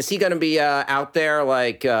 I mean, is he going to be out there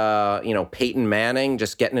like, Peyton Manning,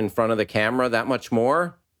 just getting in front of the camera that much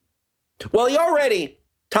more? Well,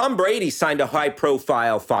 Tom Brady signed a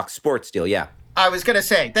high-profile Fox Sports deal, yeah. I was going to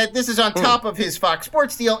say that this is on top of his Fox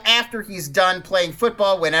Sports deal after he's done playing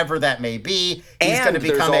football, whenever that may be. He's going to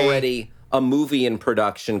become a movie in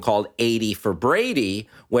production called 80 for Brady,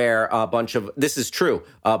 where a bunch of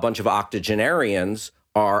octogenarians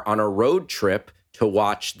are on a road trip to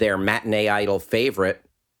watch their matinee idol favorite,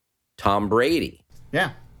 Tom Brady.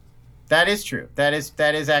 Yeah, that is true. That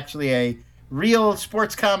is actually a real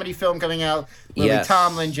sports comedy film coming out. Lily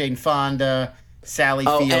Tomlin, Jane Fonda, Sally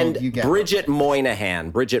Field. And you get Bridget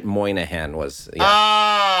Moynihan. Bridget Moynihan was...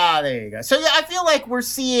 Yeah. There you go. So, I feel like we're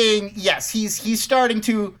seeing... Yes, he's starting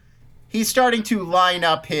to line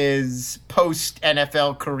up his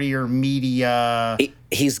post-NFL career media.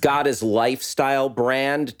 He's got his lifestyle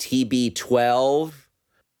brand, TB12,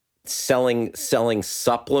 selling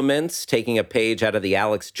supplements, taking a page out of the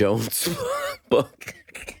Alex Jones book.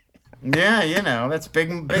 Yeah, that's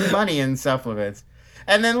big money in supplements.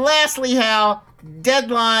 And then lastly, Hal,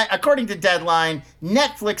 according to Deadline,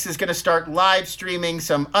 Netflix is going to start live streaming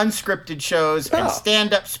some unscripted shows and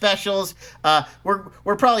stand-up specials.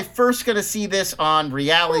 We're probably first going to see this on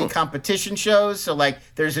reality competition shows. So like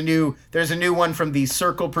there's a new one from the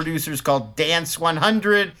Circle producers called Dance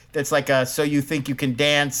 100 that's like a So You Think You Can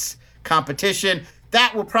Dance competition.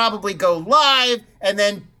 That will probably go live, and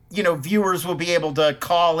then viewers will be able to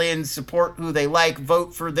call in, support who they like,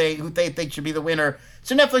 vote for who they think should be the winner.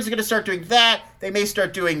 So Netflix is going to start doing that. They may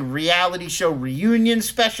start doing reality show reunion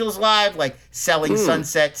specials live, like Selling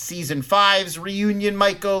Sunset Season 5's reunion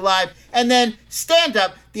might go live. And then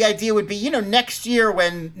stand-up, the idea would be, next year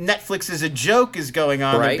when Netflix's A Joke is going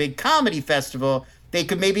on, a big comedy festival, they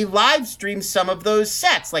could maybe live stream some of those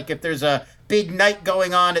sets. Like if there's a big night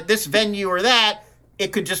going on at this venue or that,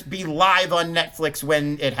 it could just be live on Netflix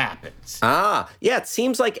when it happens. Yeah, it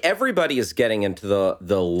seems like everybody is getting into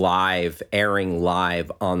the airing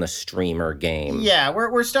live on the streamer game. Yeah,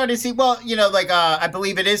 we're starting to see, I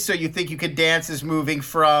believe it is So You Think You Could Dance is moving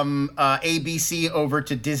from ABC over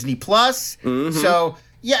to Disney+. Mm-hmm. So,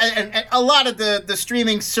 yeah, and a lot of the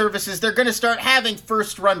streaming services, they're going to start having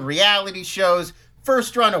first-run reality shows,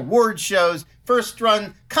 first-run award shows,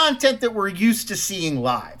 first-run content that we're used to seeing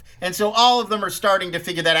live. And so all of them are starting to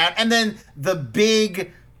figure that out. And then the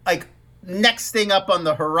big, next thing up on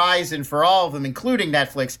the horizon for all of them, including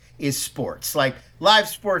Netflix, is sports. Like, live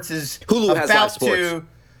sports is Hulu has live sports.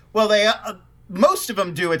 Well, they most of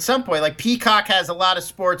them do at some point. Like, Peacock has a lot of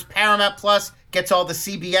sports. Paramount Plus gets all the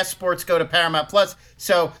CBS sports go to Paramount Plus.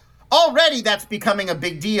 So already that's becoming a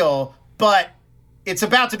big deal, but it's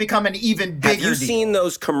about to become an even bigger deal. Have you seen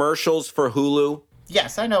those commercials for Hulu?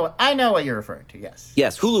 Yes, I know what you're referring to, yes.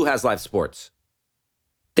 Yes, Hulu has live sports.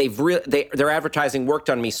 Their advertising worked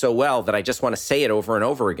on me so well that I just want to say it over and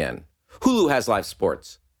over again. Hulu has live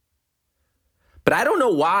sports. But I don't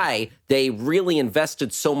know why they really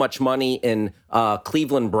invested so much money in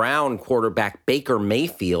Cleveland Brown quarterback Baker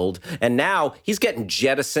Mayfield, and now he's getting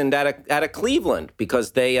jettisoned out of Cleveland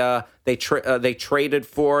because they traded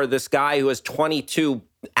for this guy who has 22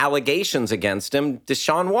 allegations against him,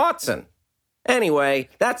 Deshaun Watson. Anyway,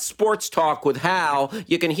 that's Sports Talk with Hal.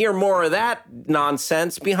 You can hear more of that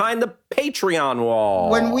nonsense behind the Patreon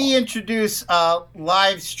wall. When we introduce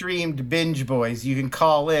live-streamed Binge Boys, you can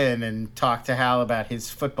call in and talk to Hal about his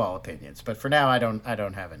football opinions. But for now, I don't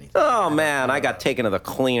have anything. Oh, man, I got taken to the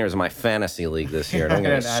cleaners in my fantasy league this year. I'm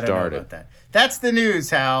going to get started. I don't know about that. That's the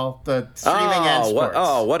news, Hal. The streaming and sports.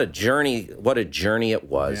 What a journey! What a journey it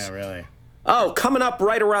was. Yeah, really. Oh, coming up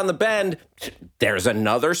right around the bend, there's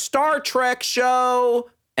another Star Trek show,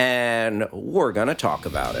 and we're going to talk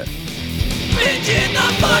about it. Binging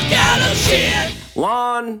the fuck out of shit!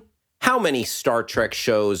 Lon, how many Star Trek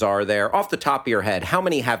shows are there? Off the top of your head, how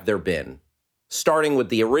many have there been? Starting with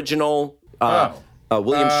the original,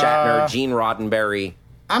 William Shatner, Gene Roddenberry.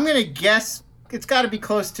 I'm going to guess it's got to be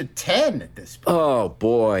close to 10 at this point. Oh,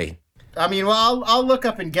 boy. I mean, well, I'll look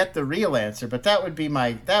up and get the real answer, but that would be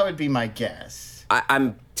my guess.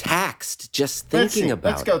 I'm taxed just thinking about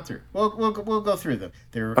it. Let's go through. We'll go through them.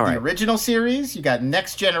 The original series, you got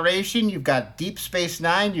Next Generation, you've got Deep Space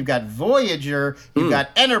Nine, you've got Voyager, you've got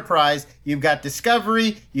Enterprise, you've got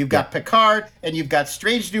Discovery, you've got Picard, and you've got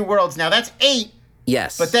Strange New Worlds. Now that's 8.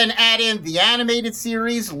 Yes. But then add in the animated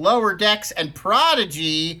series, Lower Decks, and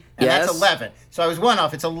Prodigy, and that's 11. So I was one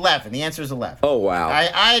off. It's 11. The answer is 11. Oh, wow.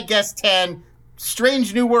 I had guessed 10.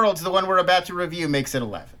 Strange New Worlds, the one we're about to review, makes it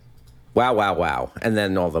 11. Wow. And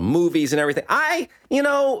then all the movies and everything.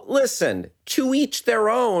 Listen, to each their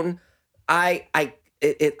own.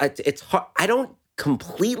 It's hard. I don't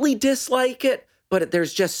completely dislike it, but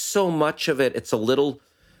there's just so much of it.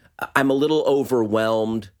 I'm a little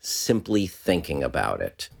overwhelmed simply thinking about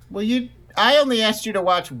it. Well, I only asked you to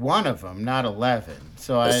watch one of them, not 11.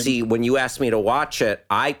 See, when you asked me to watch it,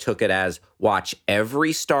 I took it as watch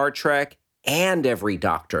every Star Trek and every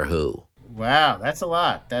Doctor Who. Wow, that's a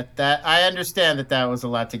lot. That I understand that was a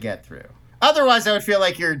lot to get through. Otherwise, I would feel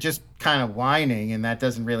like you're just kind of whining, and that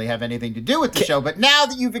doesn't really have anything to do with the show. But now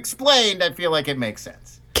that you've explained, I feel like it makes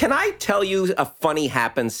sense. Can I tell you a funny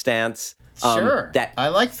happenstance? Sure. That I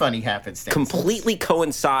like funny happenstances. Completely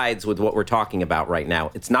coincides with what we're talking about right now.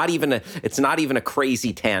 It's not even a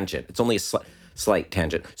crazy tangent. It's only a slight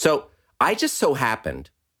tangent. So I just so happened,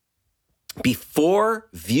 before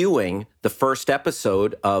viewing the first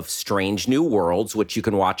episode of Strange New Worlds, which you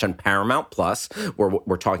can watch on Paramount Plus, where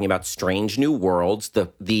we're talking about Strange New Worlds,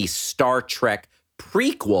 the Star Trek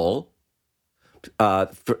prequel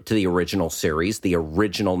to the original series, the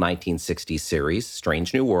original 1960s series,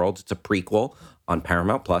 Strange New Worlds. It's a prequel on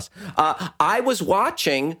Paramount Plus. I was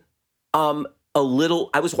watching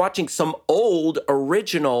I was watching some old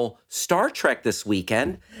original Star Trek this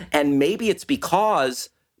weekend, and maybe it's because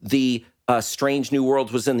the Strange New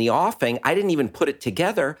Worlds was in the offing. I didn't even put it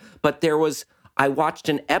together, but I watched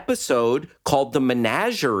an episode called The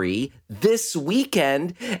Menagerie this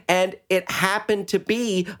weekend, and it happened to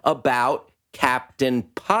be about Captain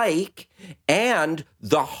Pike and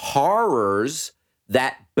the horrors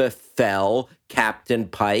that befell Captain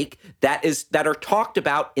Pike that are talked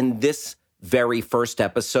about in this very first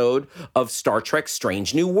episode of Star Trek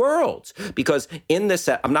Strange New Worlds. Because in this,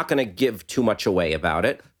 I'm not going to give too much away about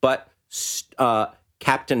it, but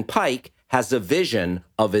Captain Pike has a vision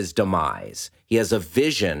of his demise. He has a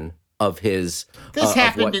vision of his... This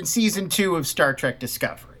happened in season 2 of Star Trek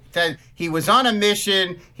Discovery. That he was on a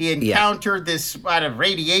mission, he encountered this out of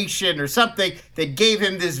radiation or something that gave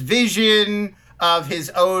him this vision of his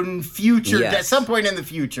own future at some point in the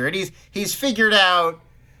future. And he's figured out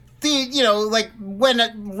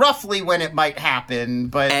roughly when it might happen,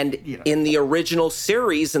 but... And in the original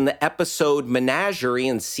series, in the episode Menagerie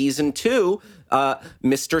in season 2,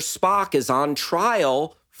 Mr. Spock is on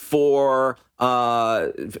trial for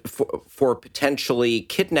potentially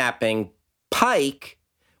kidnapping Pike,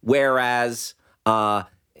 whereas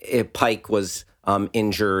Pike was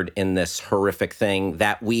injured in this horrific thing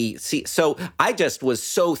that we see. So I just was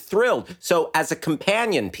so thrilled. So as a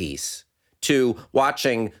companion piece to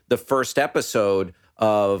watching the first episode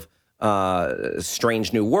of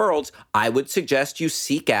Strange New Worlds, I would suggest you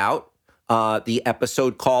seek out the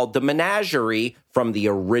episode called The Menagerie from the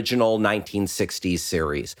original 1960s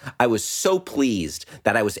series. I was so pleased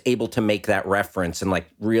that I was able to make that reference and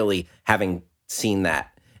really having seen that.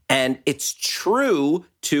 And it's true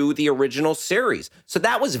to the original series. So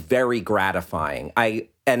that was very gratifying.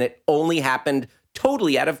 And it only happened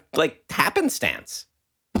totally out of happenstance.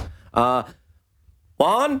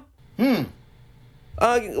 Lon?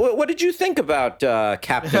 What did you think about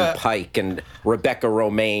Captain Pike and Rebecca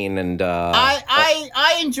Romijn? And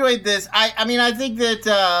I enjoyed this. I think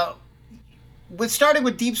that starting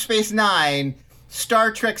with Deep Space Nine,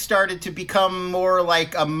 Star Trek started to become more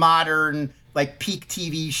like a modern, peak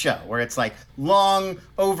TV show, where it's long,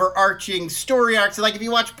 overarching story arcs. If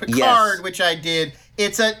you watch Picard, which I did,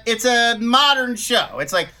 it's a modern show.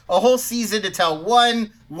 It's a whole season to tell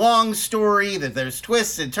one long story, that there's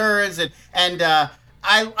twists and turns, and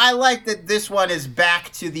I like that this one is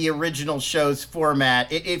back to the original show's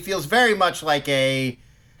format. It feels very much like a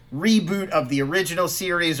reboot of the original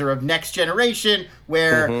series or of Next Generation,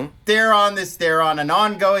 where they're on an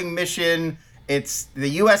ongoing mission. It's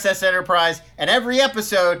the USS Enterprise, and every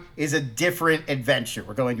episode is a different adventure.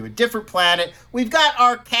 We're going to a different planet. We've got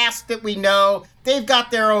our cast that we know. They've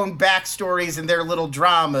got their own backstories and their little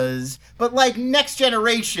dramas. But Next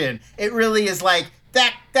Generation, it really is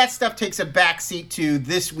that stuff takes a backseat to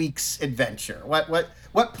this week's adventure.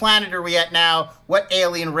 What planet are we at now? What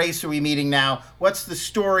alien race are we meeting now? What's the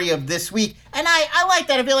story of this week? And I like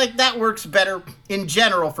that. I feel like that works better in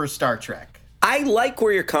general for Star Trek. I like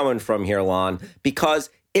where you're coming from here, Lon,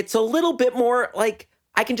 because it's a little bit more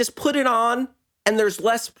I can just put it on and there's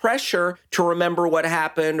less pressure to remember what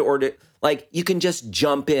happened or to you can just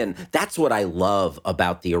jump in. That's what I love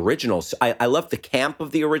about the original. I love the camp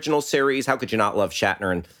of the original series. How could you not love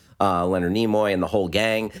Shatner and Leonard Nimoy and the whole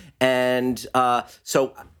gang? And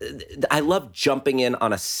so I love jumping in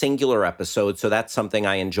on a singular episode. So that's something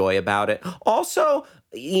I enjoy about it. Also,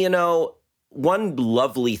 one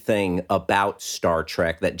lovely thing about Star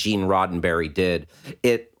Trek that Gene Roddenberry did,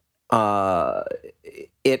 it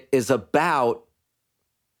is about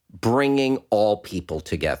bringing all people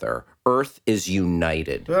together. Earth is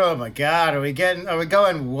united. Oh my God, are we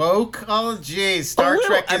going woke? Oh geez, Star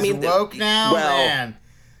Trek is woke now, man.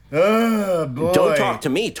 Oh boy! Don't talk to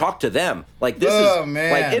me. Talk to them.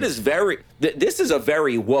 Man. It is this is a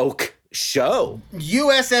very woke show.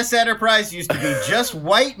 USS Enterprise used to be just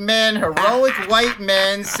white men, heroic white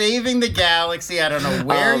men saving the galaxy. I don't know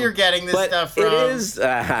where you're getting this stuff from. It is,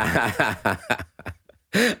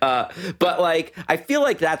 but I feel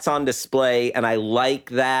like that's on display, and I like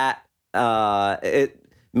that.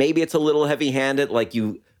 Maybe it's a little heavy-handed.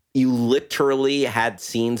 You literally had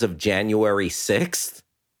scenes of January 6th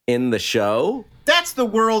in the show. That's the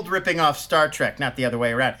world ripping off Star Trek, not the other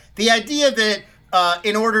way around. The idea that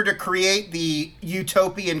in order to create the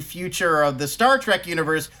utopian future of the Star Trek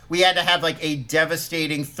universe, we had to have a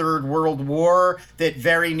devastating third world war that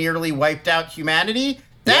very nearly wiped out humanity.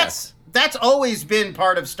 That's always been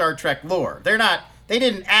part of Star Trek lore. They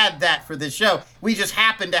didn't add that for this show. We just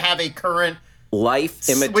happen to have a current life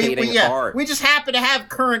imitating art. We just happen to have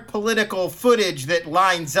current political footage that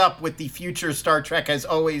lines up with the future Star Trek has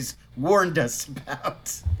always warned us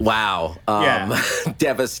about. Wow.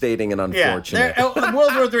 Devastating and unfortunate. Yeah,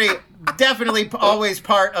 World War III, definitely always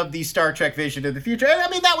part of the Star Trek vision of the future. And I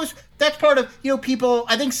mean, that's part of, people,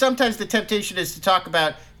 I think sometimes the temptation is to talk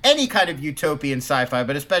about any kind of utopian sci-fi,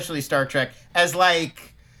 but especially Star Trek, as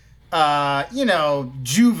like,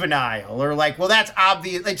 juvenile, or like, well, that's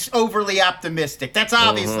obvious, it's overly optimistic. That's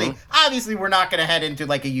obviously we're not going to head into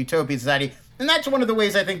like a utopian society. And that's one of the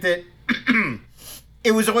ways I think that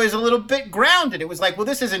it was always a little bit grounded. It was like, well,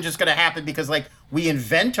 this isn't just going to happen because like we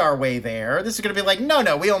invent our way there. This is going to be like,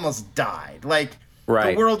 no, we almost died. Like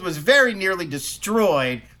the world was very nearly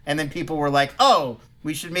destroyed. And then people were like, oh,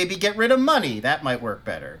 we should maybe get rid of money. That might work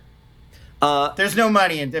better. There's no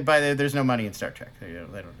money there's no money in Star Trek.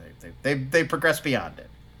 They progress beyond it.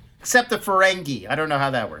 Except the Ferengi. I don't know how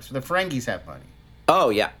that works. The Ferengis have money. Oh,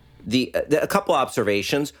 yeah. A couple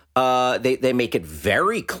observations. They make it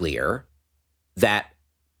very clear that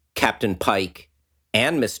Captain Pike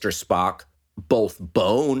and Mr. Spock both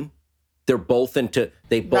bone. They're both into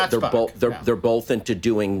they're both into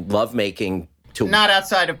doing lovemaking. Not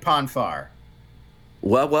outside of Pon farr.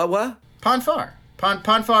 What? Pon farr.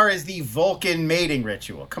 Pon farr is the Vulcan mating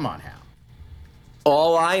ritual. Come on, Hal.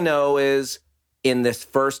 All I know is in this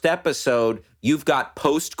first episode, you've got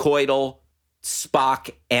postcoital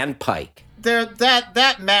Spock and Pike.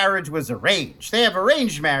 That marriage was arranged. They have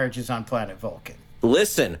arranged marriages on planet Vulcan.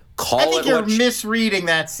 Listen, I think you're misreading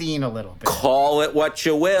that scene a little bit. Call it what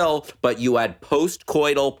you will, but you had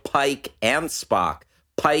postcoital Pike and Spock.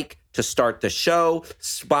 Pike to start the show,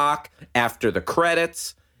 Spock after the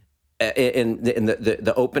credits, in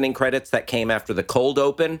the opening credits that came after the cold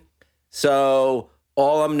open. So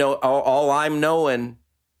all I'm knowing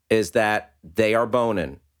is that they are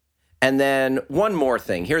boning. And then one more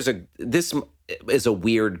thing. This is a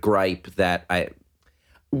weird gripe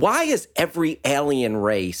why is every alien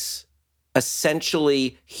race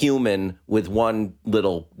essentially human with one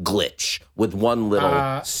little glitch, with one little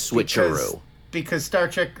switcheroo? Because Star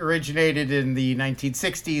Trek originated in the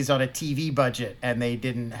 1960s on a TV budget, and they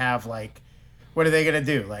didn't have like, what are they going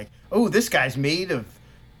to do? Like, oh, this guy's made of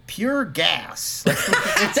pure gas.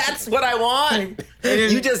 That's what I want.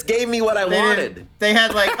 You just gave me what I wanted. They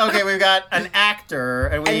had like, okay, we've got an actor,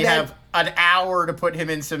 and we have an hour to put him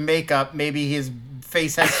in some makeup. Maybe his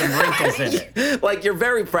face has some wrinkles in it. Like, you're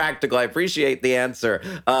very practical. I appreciate the answer.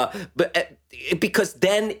 But because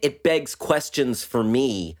then it begs questions for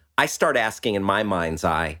me. I start asking in my mind's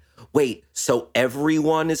eye, wait, so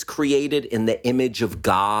everyone is created in the image of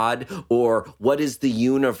God? Or what is the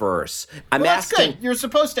universe? That's asking. Good. You're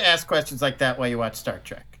supposed to ask questions like that while you watch Star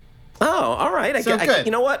Trek. Oh, all right.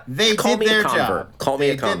 You know what? Call me a convert. Call me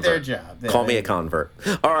a convert.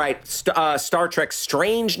 All right. Star Trek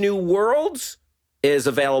Strange New Worlds is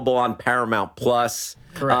available on Paramount Plus.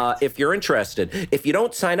 Correct. If you're interested. If you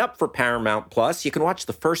don't sign up for Paramount Plus, you can watch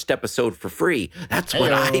the first episode for free. That's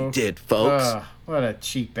what I did, folks. What a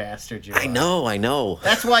cheap bastard you are. I know.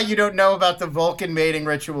 That's why you don't know about the Vulcan mating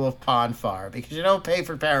ritual of Pon farr, because you don't pay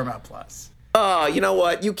for Paramount Plus. You know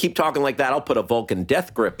what? You keep talking like that, I'll put a Vulcan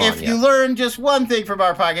death grip on you. If you learn just one thing from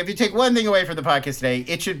our podcast, if you take one thing away from the podcast today,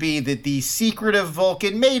 it should be that the secretive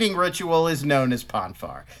Vulcan mating ritual is known as Pon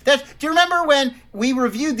farr. Do you remember when we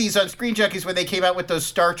reviewed these on Screen Junkies when they came out with those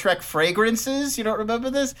Star Trek fragrances? You don't remember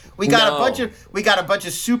this? We got a bunch of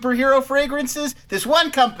superhero fragrances. This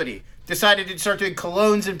one company decided to start doing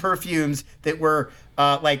colognes and perfumes that were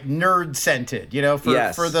like nerd scented,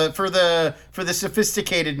 for the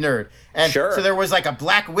sophisticated nerd. And so there was like a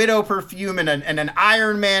Black Widow perfume and an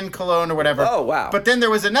Iron Man cologne or whatever. Oh wow! But then there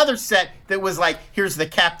was another set that was like, here's the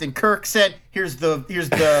Captain Kirk scent, here's the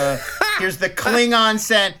Klingon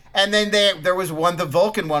scent, and then there was one. The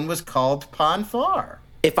Vulcan one was called Pon farr.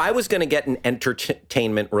 If I was going to get an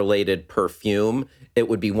entertainment related perfume, it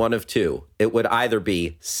would be one of two. It would either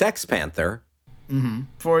be Sex Panther. Mm-hmm.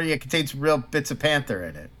 For it contains real bits of panther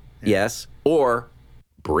in it. Yeah. Yes. Or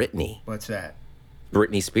Britney. What's that?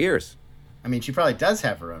 Britney Spears. I mean, she probably does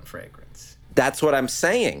have her own fragrance. That's what I'm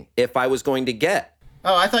saying. If I was going to get.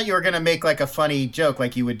 Oh, I thought you were going to make like a funny joke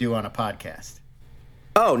like you would do on a podcast.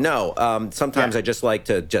 Oh, no. Sometimes I just like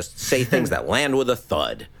to just say things that land with a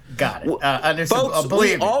thud. Got it. Folks,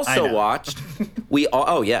 we also watched.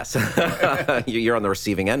 Oh, yes. You're on the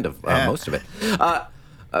receiving end of most of it.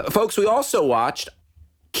 Folks, we also watched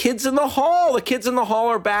Kids in the Hall. The Kids in the Hall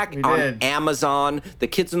are back on Amazon. The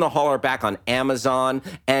Kids in the Hall are back on Amazon.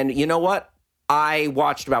 And you know what? I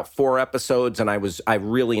watched about 4 episodes, and I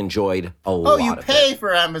really enjoyed a lot of it. Oh, you pay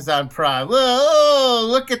for Amazon Prime. Oh,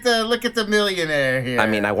 look at the millionaire here. I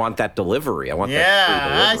mean, I want that delivery. I want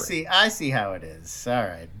that free delivery. I see how it is. All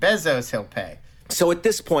right. Bezos, he'll pay. So at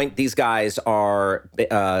this point, these guys are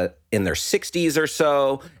in their 60s or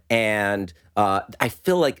so, and I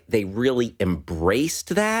feel like they really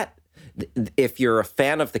embraced that. If you're a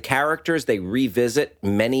fan of the characters, they revisit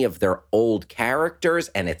many of their old characters,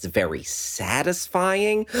 and it's very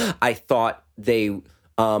satisfying. I thought they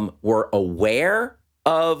were aware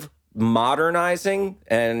of modernizing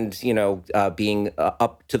and, being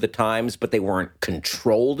up to the times, but they weren't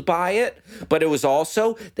controlled by it. But it was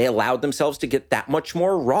also, they allowed themselves to get that much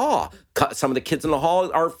more raw. Some of the kids in the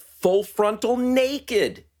hall are full frontal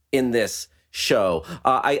naked in this show.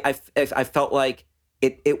 I felt like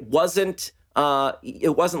it wasn't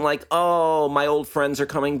like, oh, my old friends are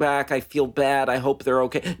coming back, I feel bad, I hope they're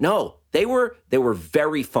okay. No, they were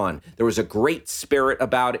very fun. There was a great spirit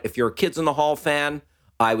about it. If you're a Kids in the Hall fan,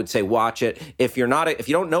 I would say watch it. If you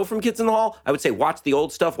don't know from Kids in the Hall, I would say watch the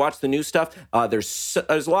old stuff, watch the new stuff. There's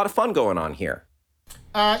a lot of fun going on here.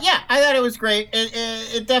 Yeah, I thought it was great.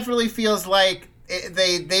 It definitely feels like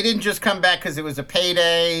they didn't just come back because it was a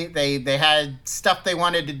payday. They had stuff they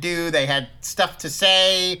wanted to do. They had stuff to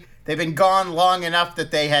say. They've been gone long enough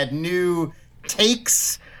that they had new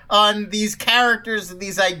takes on these characters and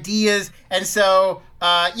these ideas. And so,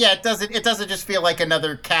 it doesn't just feel like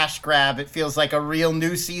another cash grab. It feels like a real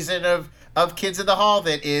new season of Kids in the Hall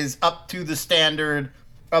that is up to the standard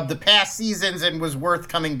of the past seasons and was worth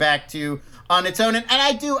coming back to on its own. And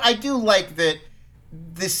I do like that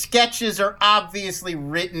the sketches are obviously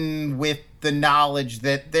written with the knowledge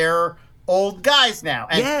that they're old guys now.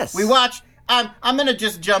 And yes. We watch... I'm going to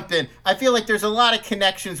just jump in. I feel like there's a lot of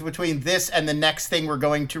connections between this and the next thing we're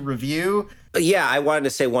going to review. Yeah, I wanted to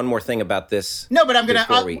say one more thing about this. No, but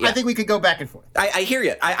I think we could go back and forth. I hear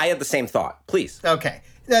you. I had the same thought. Please. Okay.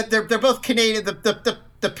 They're both Canadian.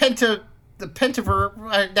 The Pentaver.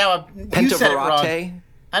 Now you said it wrong.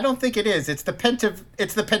 I don't think it is. It's the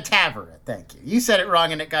Pentaverate. Thank you. You said it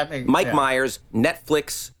wrong, and it got me. Mike Myers,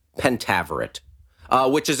 Netflix Pentaverate.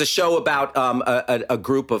 Which is a show about a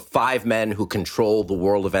group of 5 men who control the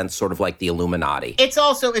world events, sort of like the Illuminati.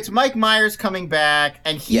 It's Mike Myers coming back,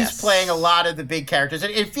 and he's playing a lot of the big characters.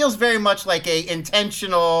 It feels very much like a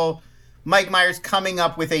intentional Mike Myers coming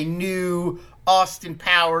up with a new Austin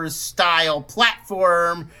Powers style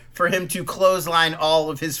platform for him to clothesline all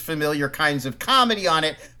of his familiar kinds of comedy on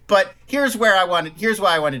it. But here's why I wanted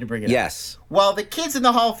to bring it up. Yes. While the Kids in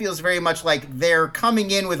the Hall feels very much like they're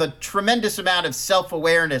coming in with a tremendous amount of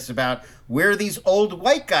self-awareness about we're these old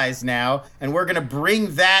white guys now, and we're going to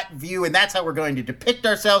bring that view, and that's how we're going to depict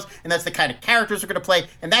ourselves, and that's the kind of characters we're going to play,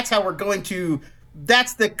 and that's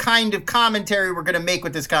the kind of commentary we're going to make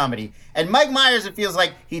with this comedy. And Mike Myers, it feels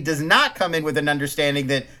like he does not come in with an understanding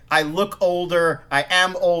that I look older, I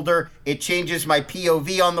am older, it changes my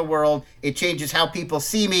POV on the world, it changes how people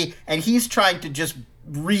see me, and he's trying to just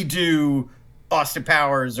redo Austin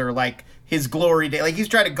Powers or like his glory day. Like he's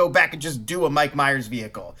trying to go back and just do a Mike Myers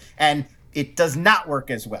vehicle. And it does not work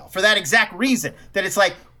as well for that exact reason, that it's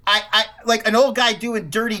like, I like an old guy doing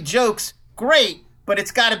dirty jokes, great, but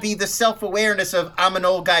it's got to be the self-awareness of I'm an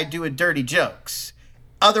old guy doing dirty jokes.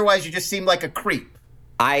 Otherwise, you just seem like a creep.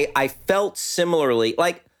 I felt similarly.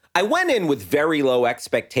 Like, I went in with very low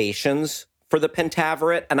expectations for the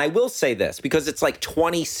Pentaverate, and I will say this, because it's like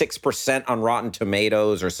 26% on Rotten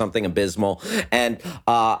Tomatoes or something abysmal, and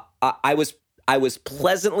I was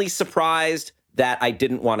pleasantly surprised that I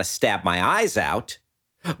didn't want to stab my eyes out,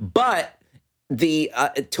 but...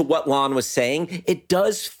 to what Lon was saying, it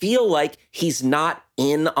does feel like he's not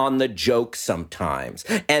in on the joke sometimes.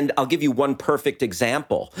 And I'll give you one perfect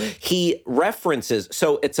example. He references,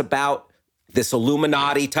 so it's about this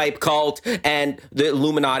Illuminati type cult and the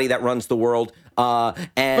Illuminati that runs the world.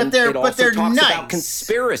 And it also talks about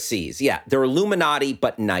conspiracies. Yeah, they're Illuminati,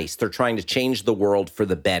 but nice. They're trying to change the world for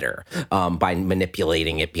the better by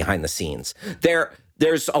manipulating it behind the scenes.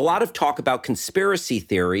 There's a lot of talk about conspiracy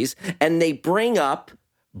theories, and they bring up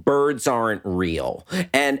birds aren't real.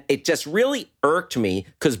 And it just really irked me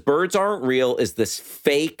because birds aren't real is this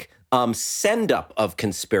fake send-up of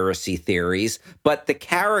conspiracy theories, but the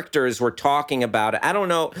characters were talking about it. I don't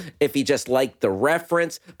know if he just liked the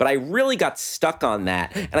reference, but I really got stuck on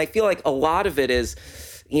that. And I feel like a lot of it is,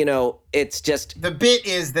 it's just... The bit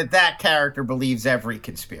is that character believes every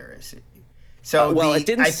conspiracy. So it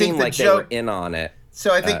didn't seem like they were in on it.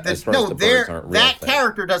 So I think that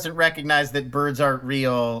character doesn't recognize that birds aren't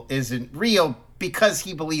real isn't real because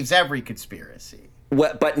he believes every conspiracy.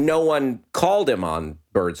 But no one called him on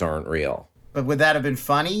birds aren't real. But would that have been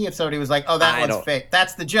funny if somebody was like, oh, that one's fake?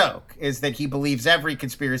 That's the joke, is that he believes every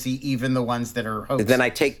conspiracy, even the ones that are hoaxes. Then I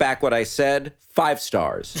take back what I said. 5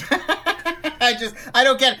 stars. I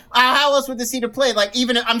don't get it. How else would the scene have played? Like,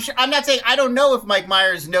 even I'm not saying, I don't know if Mike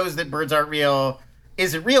Myers knows that birds aren't real,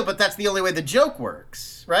 isn't real, but that's the only way the joke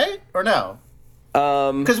works, right? Or no?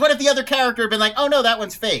 Because what if the other character had been like, oh no, that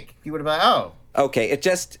one's fake? He would have been like, oh. Okay,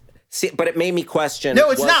 but it made me question.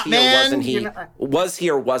 No, it's not, man. Was he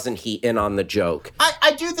or wasn't he in on the joke?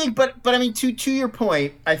 I do think, but I mean, to your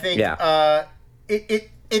point, I think,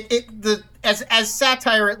 as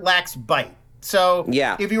satire, it lacks bite. So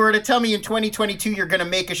if you were to tell me in 2022 you're going to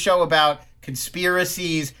make a show about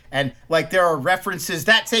conspiracies and like there are references,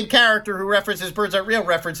 that same character who references Birds Aren't Real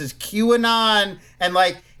references QAnon, and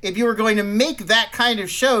like if you were going to make that kind of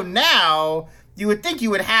show now, you would think you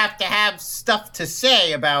would have to have stuff to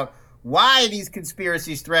say about why these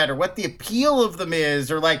conspiracies threat or what the appeal of them is,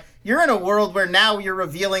 or like you're in a world where now you're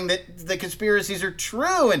revealing that the conspiracies are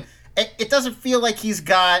true, and it doesn't feel like he's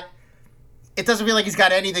got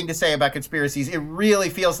anything to say about conspiracies. It really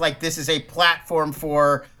feels like this is a platform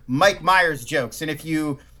for Mike Myers jokes. And if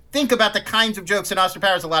you think about the kinds of jokes in Austin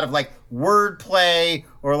Powers, a lot of like wordplay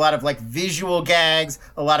or a lot of like visual gags,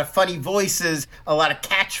 a lot of funny voices, a lot of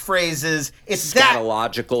catchphrases. It's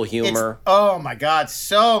scatological humor. Oh my God,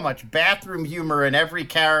 so much bathroom humor in every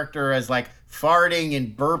character as like farting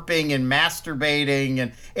and burping and masturbating.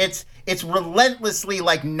 And it's relentlessly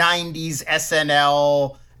like 90s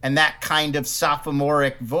SNL and that kind of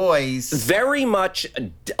sophomoric voice. Very much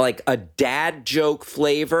like a dad joke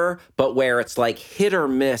flavor, but where it's like hit or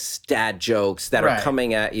miss dad jokes that are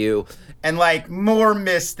coming at you. And like more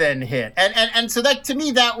miss than hit. And so that, to me,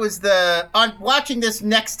 that was on watching this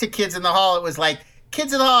next to Kids in the Hall, it was like,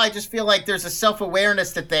 Kids in the Hall, I just feel like there's a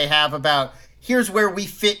self-awareness that they have about here's where we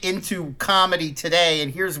fit into comedy today,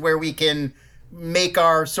 and here's where we can make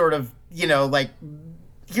our sort of,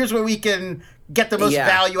 here's where we can get the most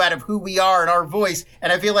value out of who we are and our voice.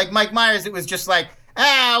 And I feel like Mike Myers, it was just like,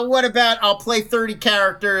 what about I'll play 30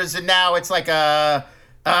 characters and now it's like an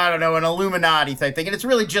Illuminati type thing. And it's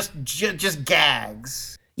really just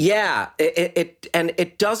gags. Yeah.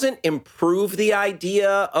 It doesn't improve the idea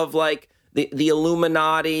of like the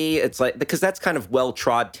Illuminati. It's like, because that's kind of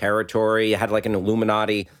well-trod territory. You had like an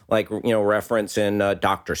Illuminati, reference in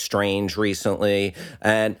Doctor Strange recently.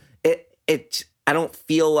 And I don't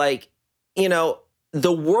feel like,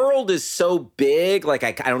 the world is so big, like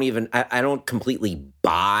I don't completely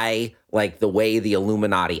buy like the way the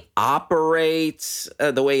Illuminati operates,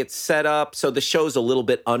 the way it's set up. So the show's a little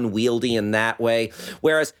bit unwieldy in that way.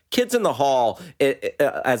 Whereas Kids in the Hall,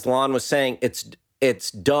 as Lon was saying,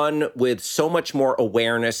 it's done with so much more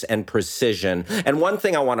awareness and precision. And one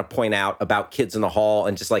thing I want to point out about Kids in the Hall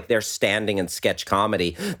and just like their standing in sketch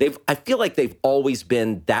comedy, I feel like they've always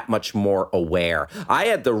been that much more aware. I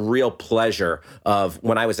had the real pleasure of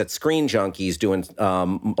when I was at Screen Junkies doing a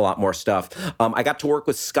lot more stuff. I got to work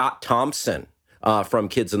with Scott Thompson from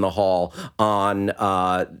Kids in the Hall on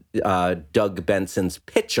Doug Benson's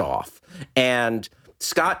Pitch Off. And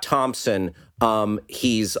Scott Thompson,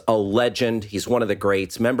 he's a legend. He's one of the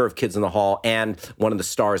greats, member of Kids in the Hall, and one of the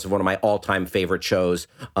stars of one of my all-time favorite shows,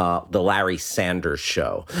 The Larry Sanders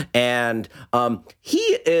Show. And he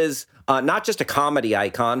is not just a comedy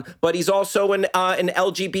icon, but he's also an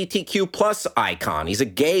LGBTQ plus icon. He's a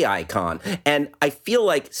gay icon. And I feel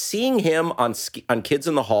like seeing him on Kids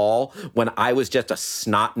in the Hall when I was just a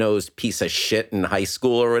snot-nosed piece of shit in high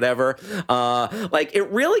school or whatever, it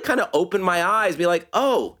really kind of opened my eyes, be like,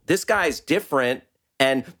 oh, this guy's different,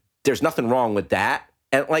 and there's nothing wrong with that.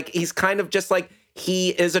 And like, he's kind of just like, he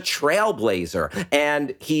is a trailblazer,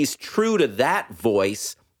 and he's true to that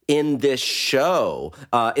voice in this show,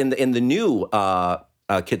 in the new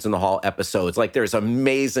Kids in the Hall episodes. Like, there's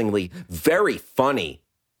amazingly very funny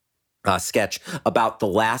sketch about the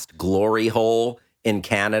last glory hole in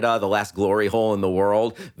Canada, the last glory hole in the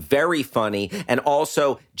world. Very funny, and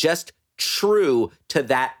also just true to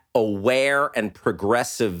that aware and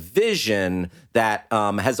progressive vision that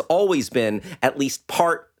has always been at least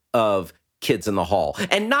part of Kids in the Hall,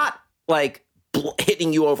 and not like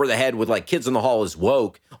hitting you over the head with like Kids in the Hall is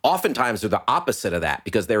woke. Oftentimes they're the opposite of that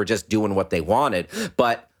because they were just doing what they wanted.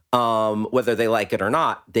 But whether they like it or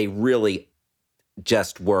not, they really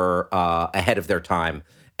just were ahead of their time.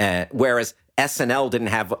 Whereas SNL didn't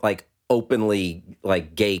have like openly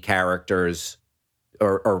like gay characters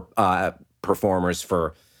or performers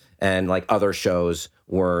and like other shows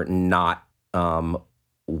were not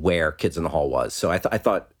where Kids in the Hall was. So I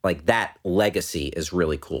thought like that legacy is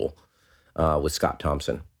really cool with Scott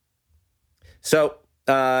Thompson. So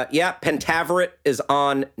Pentaveret is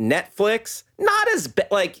on Netflix. Not as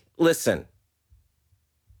listen,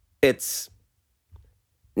 it's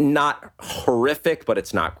not horrific, but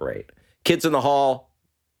it's not great. Kids in the Hall,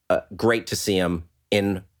 great to see him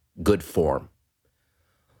in good form.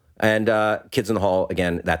 And Kids in the Hall,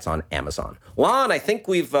 again, that's on Amazon. Lon, I think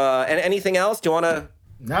we've... anything else? Do you want to...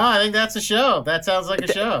 No, I think that's a show. That sounds like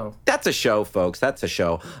a show. That's a show, folks. That's a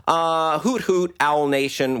show. Hoot Hoot, Owl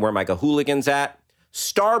Nation, where Micah Hooligan's at.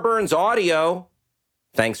 Starburns Audio,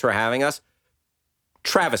 thanks for having us.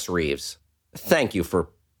 Travis Reeves, thank you for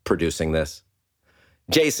producing this.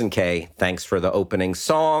 Jason K, thanks for the opening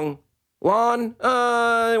song. Lon,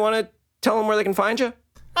 you want to tell them where they can find you?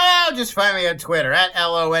 Oh, just find me on Twitter, at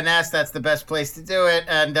LONS. That's the best place to do it.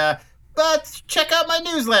 And, but check out my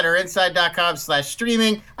newsletter,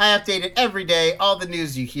 inside.com/streaming. I update it every day. All the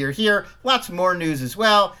news you hear here. Lots more news as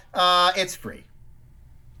well. It's free.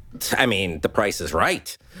 I mean, the price is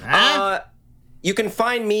right. Huh? You can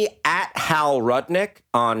find me at Hal Rudnick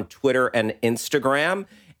on Twitter and Instagram.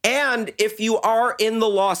 And if you are in the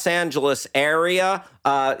Los Angeles area,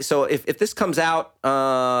 so if this comes out,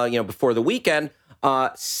 before the weekend,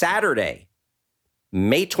 Saturday,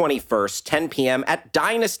 May 21st, 10 p.m. at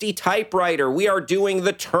Dynasty Typewriter. We are doing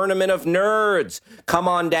the Tournament of Nerds. Come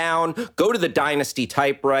on down. Go to the Dynasty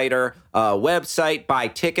Typewriter website, buy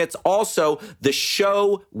tickets. Also, the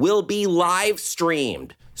show will be live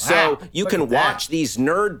streamed. So you can watch these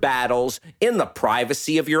nerd battles in the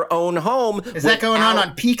privacy of your own home. Is that going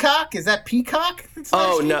on Peacock? Is that Peacock?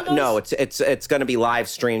 Oh no! It's going to be live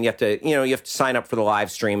streamed. You have to sign up for the live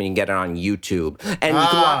stream and you can get it on YouTube. And you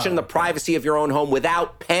can watch it in the privacy of your own home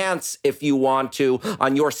without pants if you want to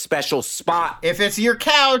on your special spot. If it's your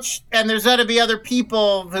couch and there's going to be other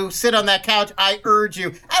people who sit on that couch, I urge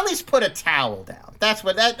you at least put a towel down.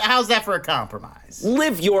 How's that for a compromise?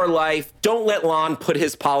 Live your life. Don't let Lon push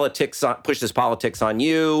his politics on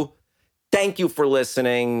you. Thank you for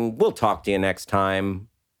listening. We'll talk to you next time.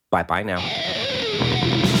 Bye-bye now.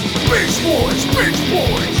 Beach Boys, Beach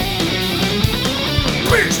Boys.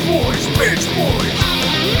 Beach Boys, Beach Boys.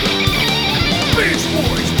 Beach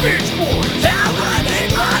Boys, Beach Boys.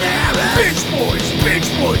 Beach Boys, Beach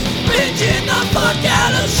Boys. Bitching the fuck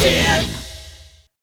out of shit.